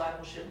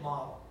discipleship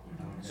model.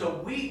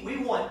 So we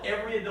want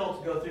every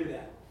adult to go through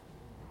that.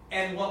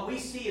 And what we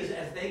see is,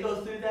 as they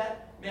go through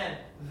that, man,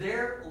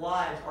 their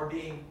lives are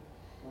being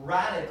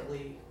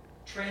radically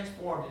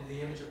transformed into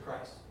the image of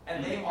Christ.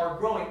 And they are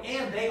growing,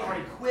 and they are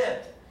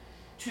equipped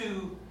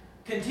to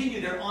continue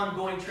their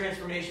ongoing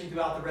transformation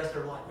throughout the rest of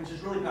their life, which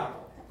is really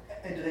powerful.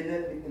 And do they do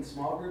that in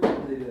small groups, or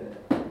do they do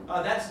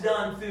that? That's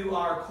done through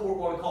our core,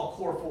 what we call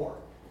Core 4,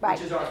 Right.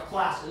 which is our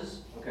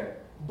classes. Okay.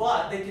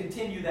 But they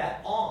continue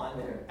that on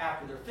Okay.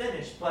 after they're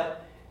finished.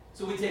 But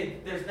so we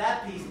take, there's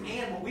that piece,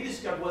 and what we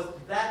discovered was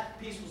that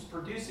piece was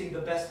producing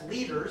the best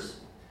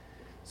leaders.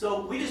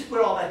 So we just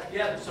put all that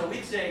together. So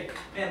we'd say,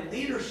 man,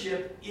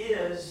 leadership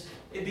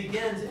it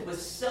begins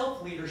with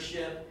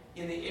self-leadership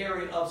in the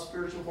area of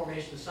spiritual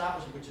formation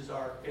discipleship, which is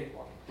our faith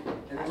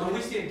walking. And So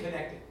we see it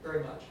connected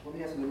very much. let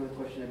me ask another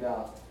question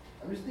about,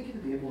 I'm just thinking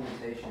of the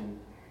implementation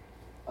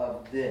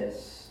of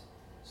this.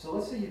 So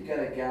let's say you've got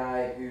a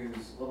guy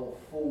who's level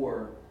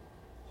 4,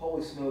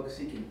 holy smokes,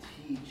 he can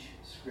teach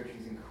scripture,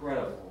 he's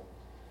incredible.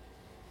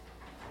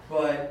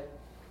 But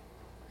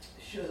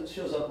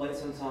shows up late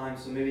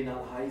sometimes, so maybe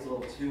not high, he's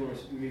level 2, or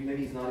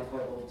maybe he's not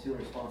quite level 2 in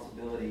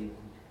responsibility.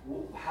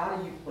 How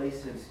do you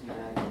place him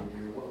schematically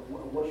here?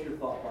 What's your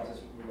thought process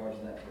with regards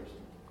to that person?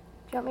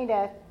 Do you want me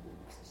to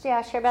share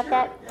about Sure,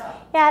 that? yeah.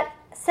 Yeah,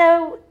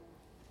 so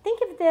think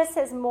of this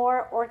as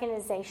more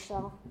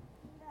organizational,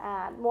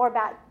 more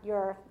about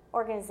your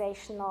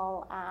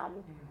organizational,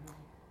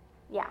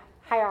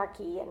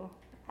 hierarchy, and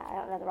I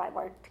don't know the right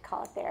word to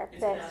call it there.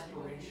 It's an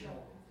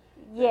aspirational.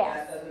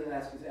 Yes.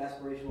 Is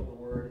aspirational the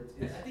word?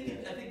 I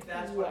think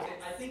that's what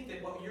I think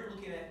that what you're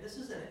looking at. This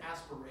is an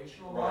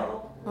aspirational Right.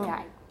 model.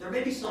 Right. There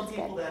may be some That's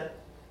people good. that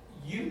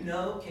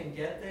can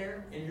get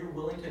there, and you're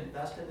willing to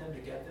invest in them to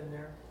get them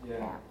there.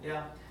 Yeah.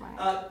 Yeah.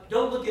 Right.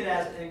 Don't look at it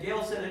as, and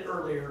Gail said it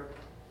earlier.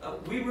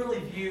 We really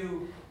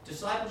view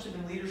discipleship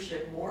and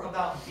leadership more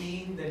about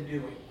being than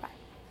doing. Right.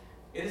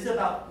 It is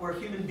about we're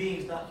human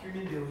beings, not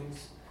human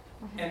doings.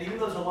 Mm-hmm. And even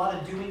though there's a lot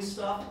of doing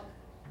stuff,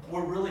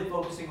 we're really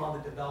focusing on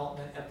the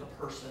development of the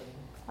person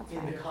That's in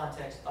right. the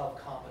context of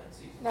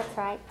competencies. That's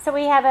right. So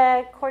we have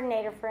a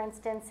coordinator, for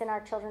instance, in our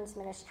children's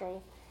ministry.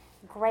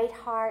 Great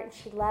heart.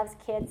 She loves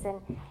kids,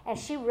 and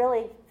she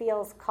really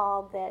feels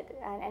called that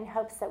and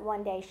hopes that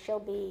one day she'll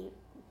be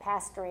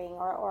pastoring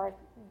or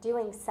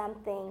doing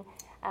something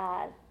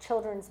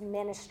children's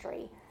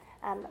ministry,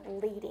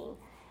 leading.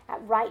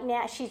 Right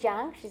now, she's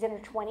young. She's in her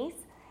 20s.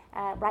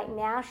 Right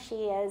now,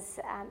 she is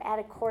at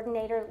a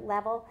coordinator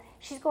level.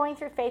 She's going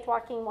through Faith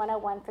Walking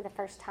 101 for the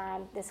first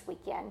time this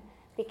weekend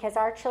because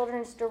our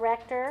children's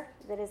director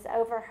that is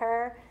over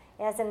her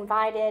has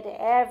invited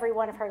every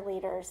one of her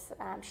leaders.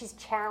 She's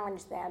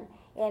challenged them.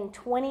 In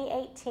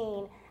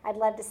 2018, I'd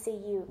love to see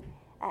you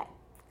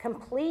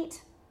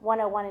complete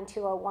 101 and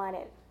 201.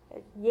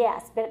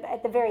 Yes, but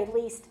at the very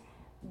least,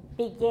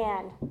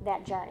 begin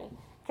that journey.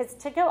 Because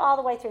to go all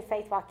the way through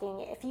faith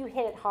walking, if you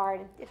hit it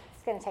hard, it's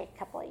going to take a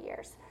couple of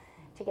years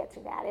to get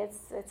through that.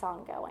 It's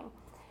ongoing.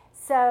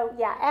 So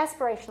yeah,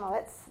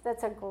 aspirational.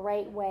 That's a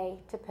great way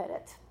to put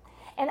it.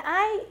 And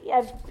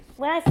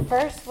when I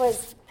first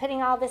was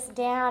putting all this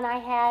down, I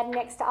had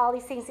next to all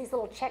these things these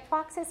little check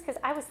boxes because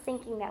I was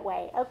thinking that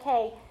way.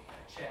 Okay,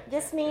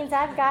 this means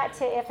I've got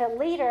to, if a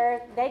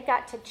leader, they've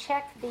got to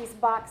check these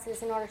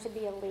boxes in order to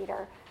be a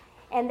leader.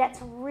 And that's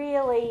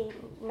really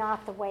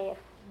not the way it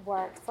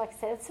works. Like I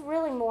said, it's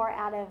really more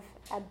out of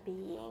a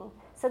being.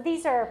 So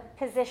these are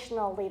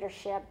positional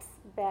leaderships,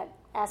 but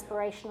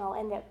aspirational,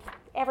 and that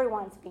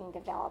everyone's being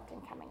developed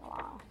and coming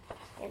along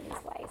in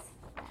these ways.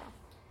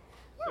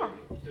 So,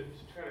 to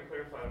kind of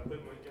clarify, I'm putting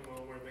in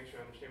one word to make sure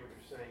I understand what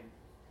you're saying.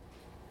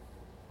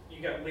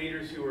 You got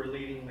leaders who are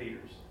leading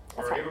leaders,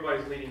 That's or right.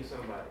 everybody's leading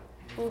somebody.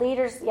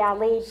 Leaders,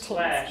 lead teams.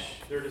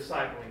 / they're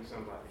discipling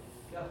somebody.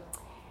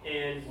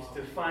 And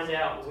to find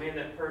out when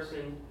that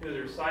person who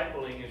they're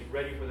discipling is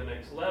ready for the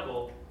next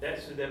level,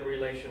 that's through that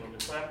relational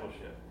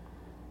discipleship.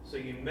 So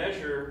you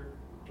measure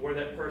where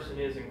that person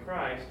is in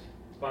Christ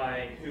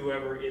by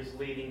whoever is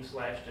leading /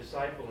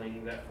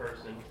 discipling that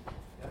person.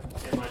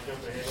 Am I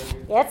jumping ahead of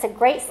you? Yeah, it's a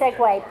great segue.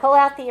 Okay. Pull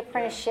out the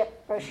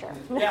apprenticeship brochure.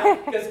 Yeah,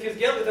 because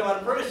Gail was talking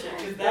about apprenticeship,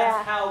 because that's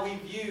Yeah. how we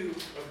view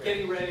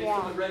getting ready, Yeah.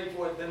 someone ready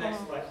for the next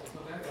Mhm. lesson. So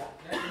that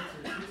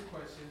answers his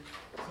question.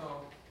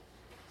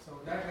 So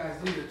that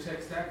guy's leader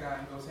checks that guy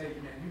and goes, hey,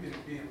 man, you've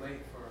been being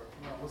late for,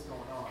 what's going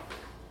on.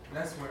 And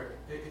that's where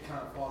it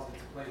kind of falls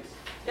into place.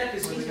 Yeah,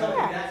 because So he's the going to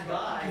guy- be that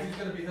guy. Because he's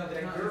going to be held that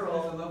accountable.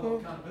 girl. There's a level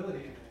of accountability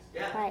in this.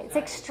 Yeah, Right. It's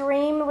exactly.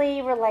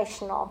 extremely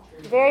relational.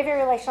 Very,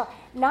 very relational.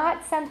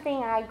 Not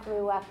something I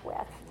grew up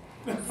with.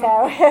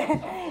 So,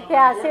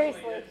 yeah, Unfortunately,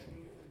 seriously.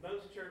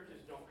 most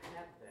churches don't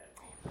have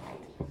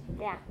that.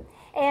 Yeah.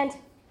 And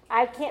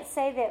I can't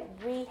say that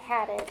we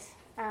had it.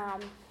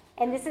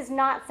 And this is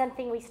not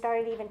something we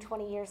started even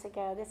 20 years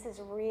ago. This is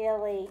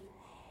really,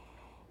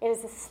 it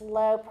is a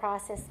slow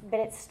process, but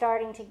it's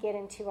starting to get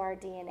into our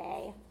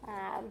DNA.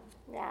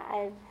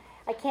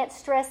 I can't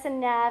stress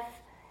enough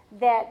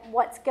that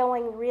what's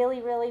going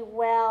really, really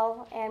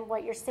well and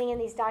what you're seeing in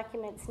these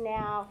documents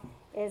now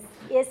is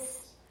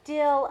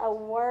still a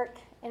work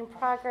in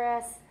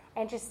progress,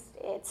 and just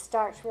it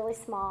starts really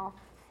small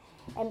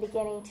and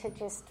beginning to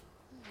just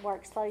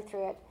work slowly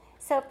through it.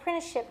 So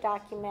apprenticeship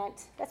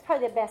document, that's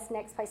probably the best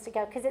next place to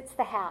go because it's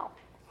the how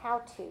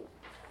to.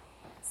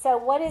 So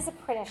what is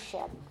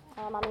apprenticeship?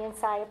 On the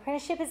inside,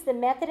 apprenticeship is the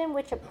method in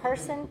which a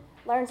person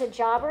learns a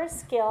job or a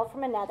skill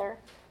from another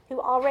who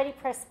already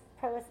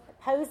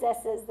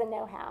possesses the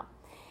know-how.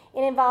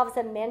 It involves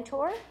a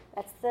mentor,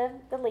 that's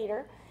the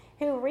leader,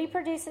 who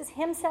reproduces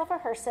himself or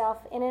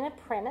herself in an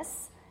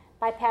apprentice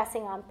by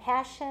passing on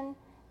passion,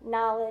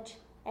 knowledge,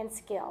 and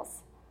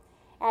skills.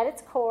 At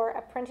its core,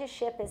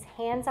 apprenticeship is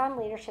hands-on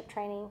leadership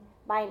training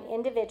by an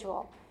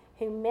individual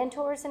who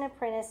mentors an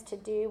apprentice to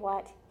do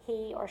what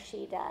he or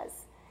she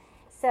does.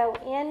 So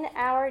in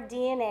our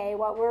DNA,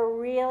 what we're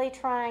really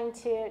trying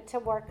to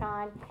work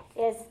on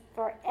is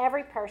for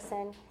every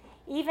person,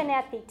 even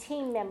at the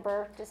team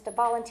member, just a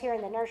volunteer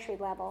in the nursery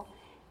level,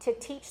 to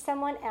teach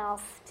someone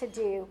else to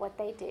do what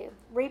they do,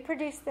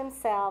 reproduce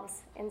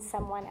themselves in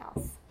someone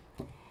else.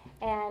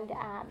 And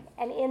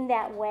in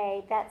that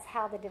way, that's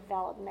how the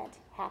development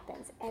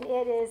happens. And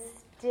it is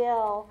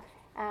still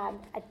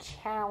a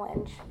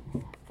challenge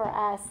for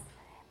us.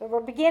 But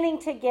we're beginning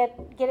to get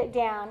it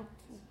down,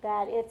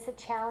 but it's a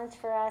challenge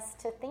for us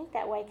to think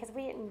that way because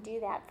we didn't do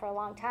that for a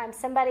long time.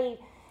 Somebody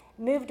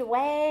moved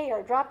away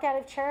or dropped out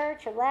of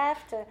church or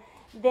left,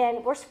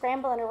 then we're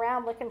scrambling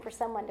around looking for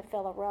someone to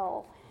fill a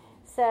role.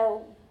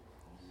 So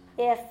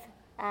if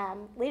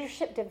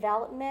leadership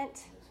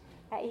development,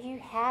 if you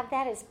have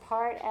that as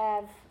part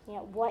of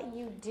what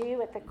you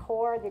do at the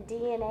core, the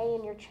DNA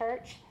in your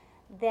church,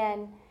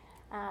 then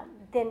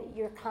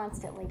you're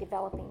constantly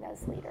developing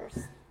those leaders.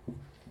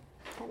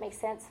 That makes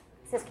sense?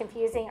 Is this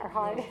confusing or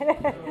hard? Do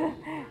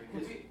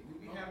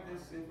we have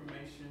this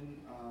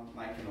information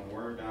like in a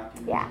Word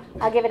document? Yeah,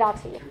 I'll give it all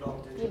to you.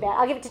 You bet.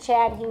 I'll give it to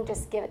Chad, and he can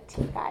just give it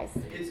to you guys.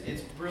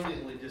 It's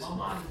brilliantly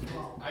disciplined.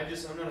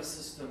 I'm not a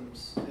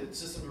systems.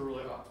 Systems are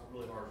really hard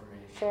for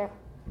me. Sure.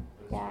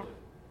 But it's Yeah. really,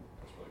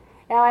 that's really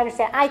good. Now, I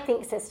understand. I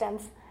think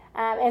systems.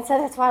 And so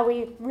that's why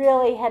we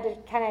really had to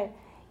kind of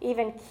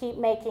even keep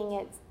making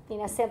it,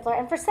 simpler.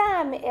 And for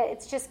some,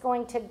 it's just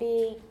going to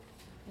be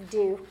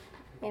do.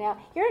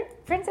 You're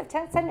Friends of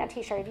Sundown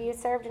t-shirt. Have you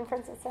served in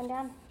Friends of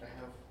Sundown? I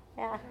have.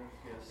 Yeah.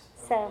 Yes.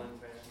 I'm So-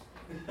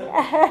 a Glenn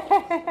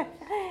fan.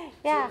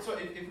 Yeah. So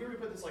if we were to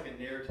put this like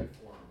a narrative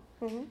form,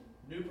 Mm-hmm.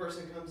 new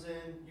person comes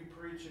in, you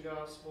preach the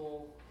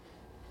gospel,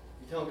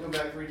 you tell him come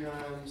back 3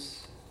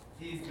 times,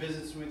 he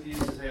visits with you,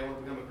 says, hey, I want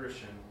to become a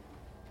Christian.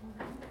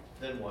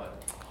 Then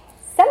what?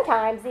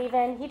 Sometimes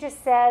even he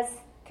just says,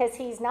 because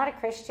he's not a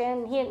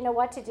Christian, he didn't know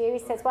what to do. He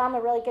says, well, I'm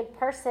a really good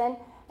person,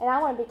 and I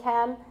want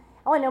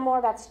to know more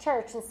about this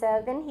church. And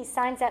so then he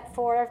signs up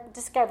for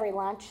Discovery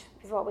Lunch,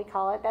 is what we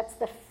call it. That's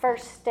the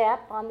first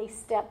step on the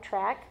step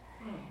track.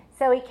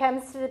 So he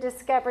comes to the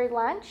Discovery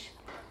Lunch,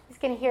 He's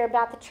going to hear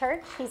about the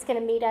church. He's going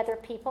to meet other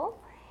people.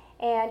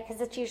 And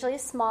because it's usually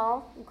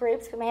small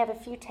groups, we may have a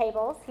few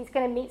tables. He's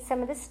going to meet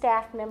some of the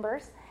staff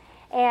members.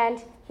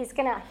 And he's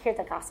going to hear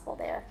the gospel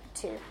there,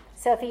 too.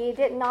 So if he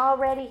didn't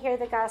already hear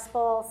the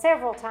gospel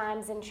several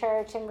times in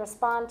church and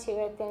respond to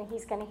it, then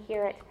he's going to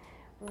hear it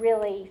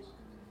really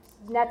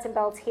nuts and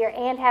bolts here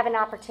and have an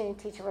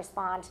opportunity to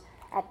respond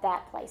at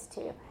that place,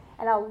 too.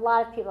 And a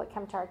lot of people that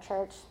come to our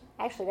church,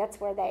 actually, that's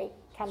where they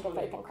come to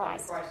faith in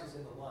Christ. Christ is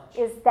in the lunch.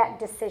 Is that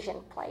decision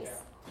place.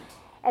 Yeah.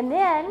 And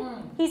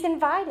then he's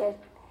invited.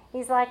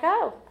 He's like,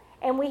 oh,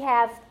 and we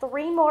have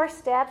 3 more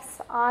steps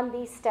on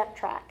the step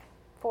track,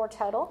 4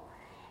 total.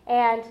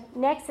 And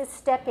next is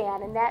step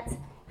in, and that's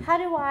how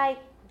do I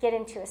get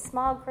into a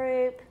small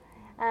group?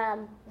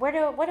 What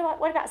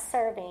about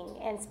serving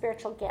and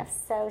spiritual gifts?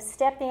 So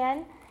step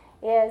in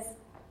is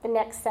the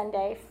next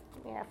Sunday,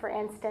 for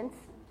instance,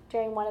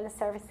 during one of the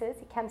services.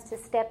 He comes to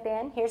step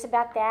in, hears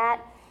about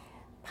that,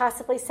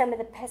 possibly some of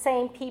the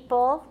same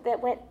people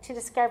that went to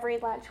Discovery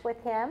Lunch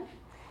with him.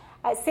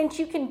 Since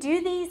you can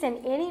do these in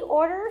any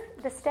order,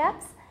 the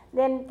steps,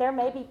 then there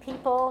may be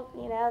people,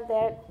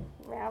 that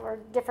are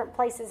different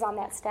places on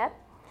that step.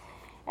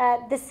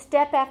 The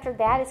step after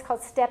that is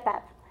called step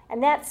up.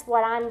 And that's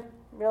what I'm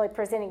really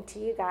presenting to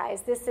you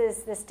guys. This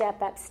is the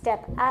step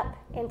up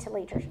into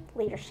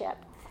leadership.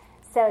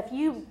 So if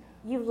you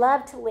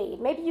love to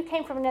lead, maybe you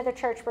came from another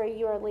church where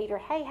you were a leader.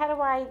 Hey, how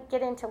do I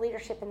get into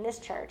leadership in this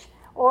church?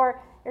 Or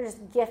you're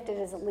just gifted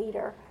as a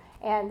leader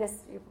and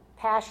your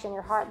passion,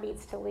 your heart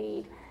beats to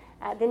lead.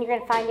 Then you're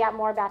going to find out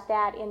more about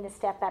that in the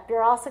step up.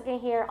 You're also going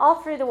to hear, all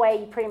through the way,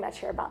 you pretty much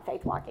hear about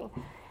faith walking.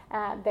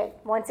 But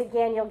once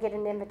again, you'll get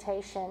an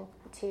invitation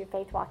to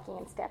faith walking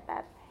and step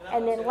up.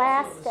 And then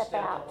last, step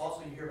out.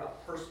 Also, you hear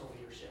about personal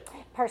leadership.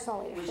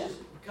 Personal leadership. Which is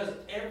because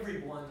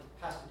everyone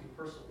has to do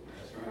personal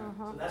leadership.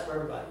 So that's where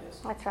everybody is.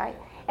 That's right.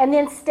 And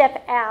then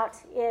step out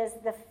is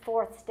the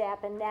 4th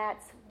step, and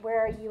that's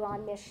where are you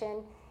on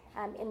mission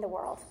in the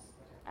world.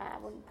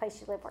 One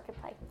place you live, work,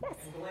 and play. Yes.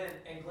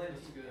 And Glenn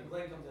is good. And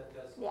Glenn comes and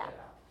does that out.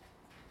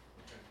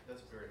 Okay.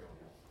 That's very helpful.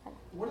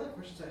 One of the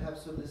questions I have,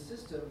 so the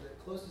system, the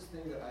closest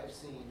thing that I've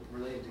seen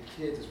related to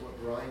kids is what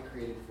Brian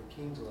created for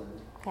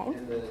Kingsland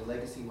and the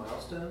legacy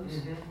milestones.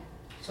 Mm-hmm.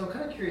 So I'm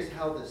kind of curious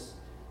how this,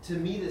 to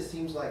me this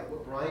seems like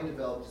what Brian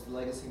developed is the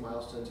legacy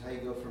milestones, how you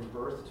go from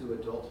birth to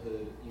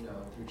adulthood,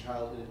 through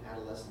childhood and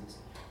adolescence.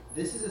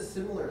 This is a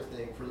similar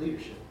thing for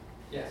leadership.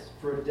 Yes.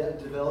 For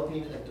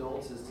developing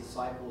adults as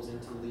disciples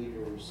into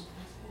leaders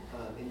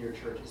in your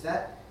church. Is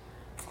that,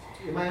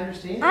 am I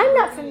understanding? I'm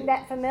not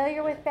that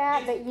familiar with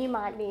that, but you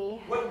might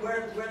be.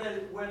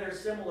 Where they're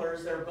similar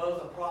is they're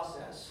both a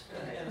process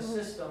and a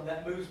system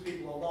that moves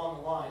people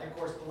along the line. Of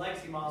course, the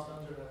legacy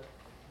milestones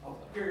are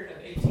a period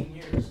of 18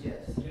 years,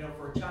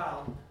 for a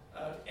child.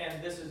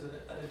 And this is an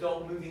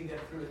adult moving them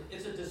through it.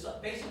 It's a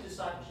basic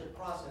discipleship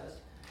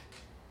process.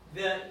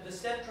 The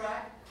step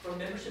track from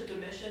membership to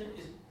mission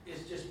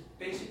is just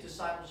basic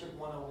discipleship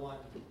 101.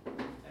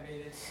 I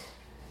mean, it's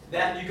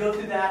that you go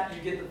through that,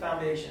 you get the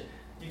foundation.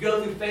 You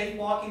go through faith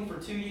walking for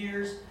 2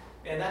 years,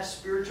 and that's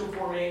spiritual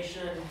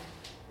formation.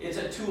 It's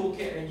a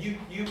toolkit, and you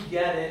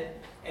get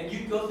it. And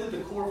you go through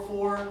the core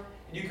 4, and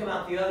you come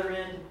out the other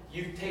end,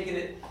 you've taken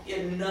it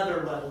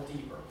another level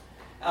deeper.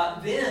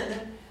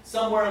 Then,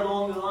 somewhere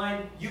along the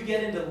line, you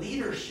get into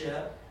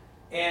leadership,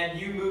 and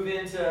you move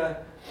into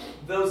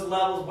those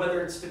levels,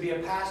 whether it's to be a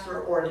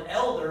pastor or an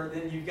elder,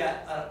 then you've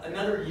got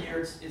another year,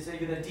 it's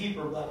even a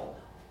deeper level.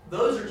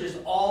 Those are just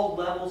all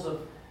levels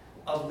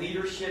of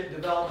leadership,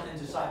 development, and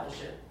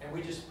discipleship, and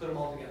we just put them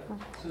all together.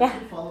 So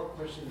 2 follow-up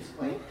questions,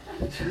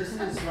 this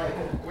is like...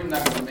 We're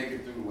not going to make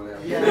it through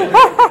whatever.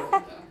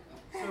 Yeah.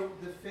 So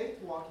the faith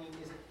walking,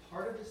 is it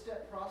part of the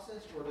step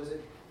process, or does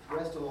it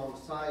rest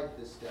alongside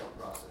the step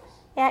process?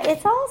 Yeah,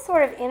 it's all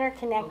sort of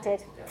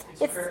interconnected.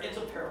 It's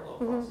a parallel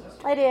process.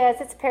 It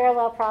is. It's a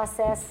parallel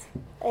process.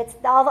 It's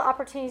all the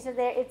opportunities are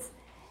there. It's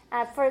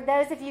for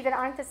those of you that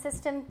aren't the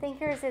system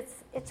thinkers,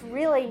 it's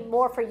really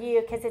more for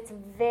you because it's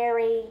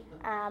very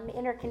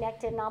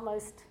interconnected and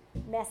almost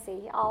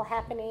messy, all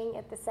happening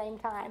at the same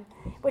time.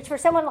 Which for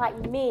someone like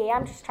me,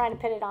 I'm just trying to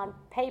put it on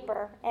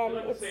paper, and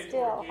it's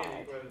still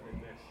hard.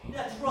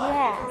 That's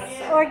right.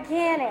 Yes,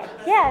 organic.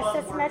 Yes,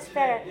 that's much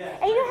better.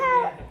 And you know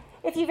how,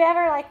 if you've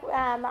ever,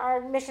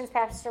 our missions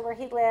pastor where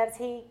he lives,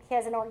 he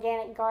has an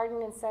organic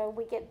garden, and so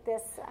we get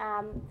this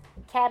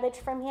cabbage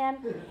from him,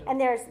 and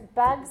there's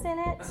bugs in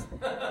it,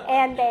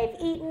 and they've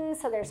eaten,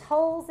 so there's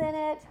holes in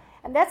it.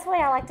 And that's the way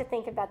I like to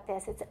think about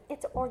this.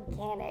 It's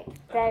organic,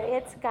 but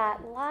it's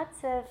got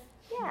lots of,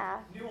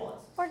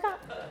 nuance.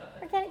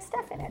 Organic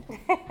stuff in it.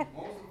 What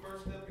was the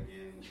first step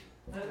again?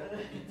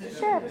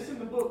 Sure. It's in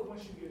the book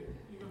once you get it.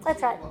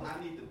 That's right. Well,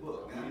 I need the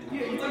book.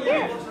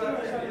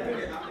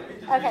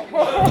 Okay.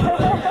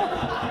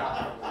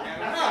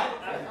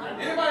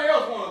 Anybody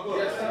else want a book?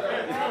 Yes, sir.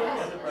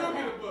 Go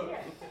get a book.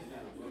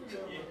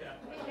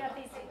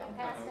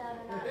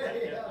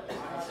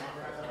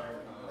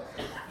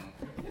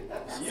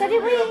 So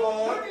did we?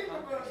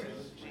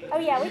 Oh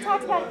yeah, we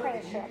talked about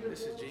apprenticeship.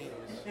 This is genius.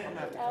 I'm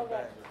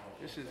Okay.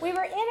 We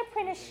were in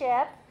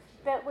apprenticeship,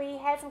 but we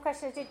had some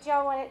questions. Did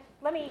y'all want to,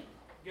 let me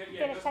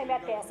finish talking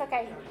about this.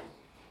 Okay.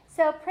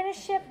 So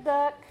apprenticeship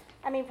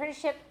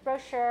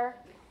brochure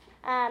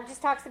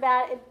just talks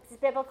about it's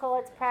biblical,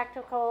 it's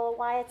practical,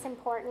 why it's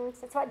important.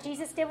 It's what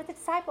Jesus did with the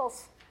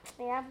disciples.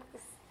 Yeah.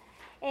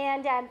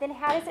 And then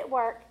how does it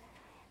work?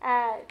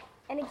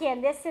 And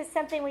again, this is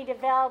something we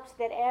developed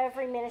that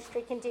every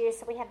ministry can do,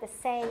 so we have the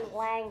same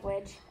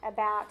language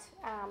about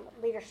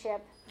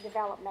leadership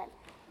development.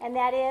 And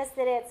that is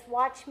that it's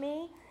watch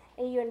me,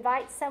 and you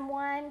invite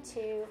someone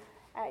to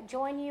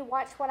join you,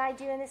 watch what I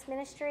do in this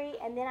ministry,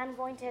 and then I'm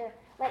going to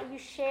let you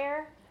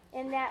share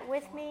in that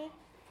with me.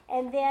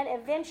 And then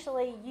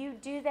eventually you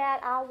do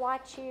that, I'll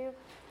watch you,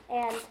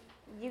 and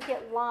you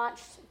get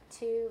launched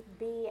to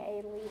be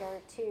a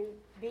leader, to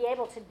be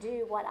able to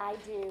do what I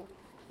do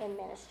in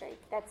ministry.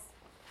 That's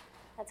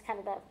kind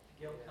of the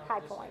high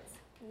points.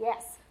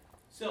 Yes.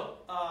 So,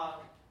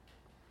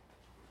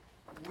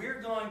 we're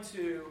going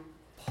to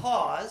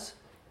pause,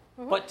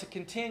 but to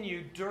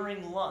continue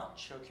during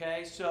lunch,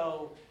 okay?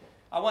 So,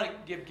 I want to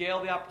give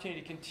Gail the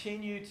opportunity to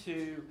continue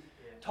to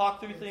talk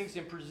through things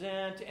and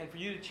present, and for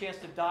you the chance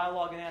to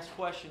dialogue and ask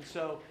questions.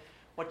 So,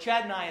 what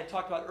Chad and I had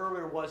talked about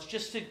earlier was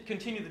just to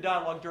continue the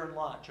dialogue during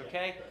lunch,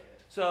 okay?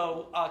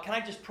 So, can I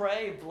just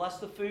pray and bless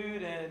the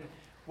food, and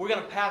we're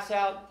going to pass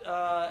out,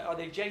 are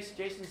they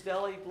Jason's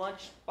Deli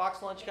lunch,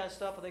 box lunch kind of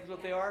stuff? I think is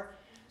what they are.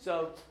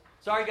 So,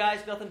 sorry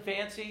guys, nothing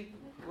fancy.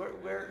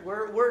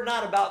 We're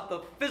not about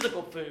the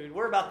physical food.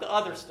 We're about the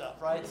other stuff,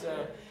 right?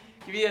 So,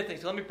 give you the other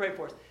things. So let me pray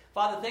for us.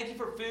 Father, thank you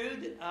for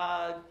food,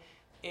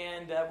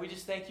 and we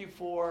just thank you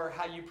for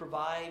how you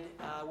provide.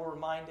 We're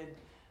reminded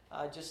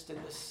just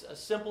in this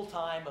simple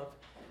time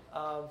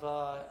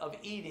of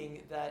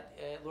eating that,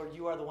 Lord,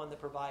 you are the one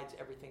that provides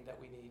everything that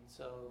we need.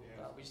 So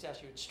we just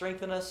ask you to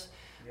strengthen us,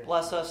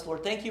 bless us.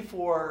 Lord, thank you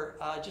for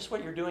just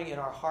what you're doing in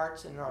our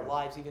hearts and in our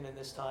lives, even in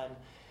this time.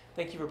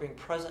 Thank you for being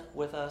present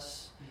with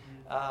us.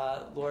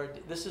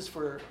 Lord, this is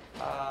for,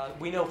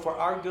 we know, for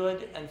our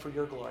good and for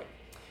your glory.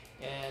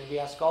 And we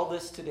ask all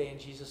this today in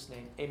Jesus'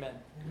 name. Amen.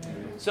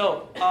 Amen.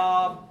 So,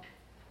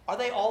 are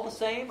they all the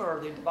same, or are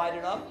they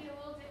divided up? A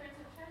little different,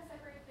 so try to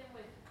separate them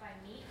by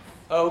meat.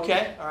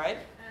 Okay, all right.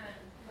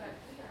 But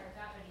we are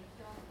that many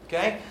still.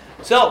 Okay,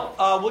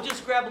 so we'll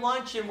just grab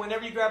lunch, and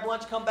whenever you grab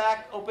lunch, come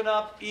back, open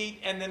up,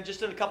 eat, and then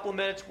just in a couple of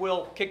minutes,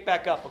 we'll kick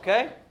back up,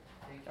 okay?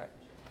 All right.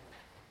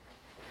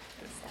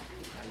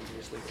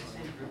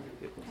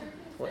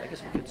 Well, I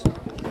guess we could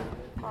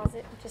pause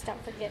it. Just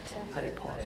don't forget to. I didn't pause.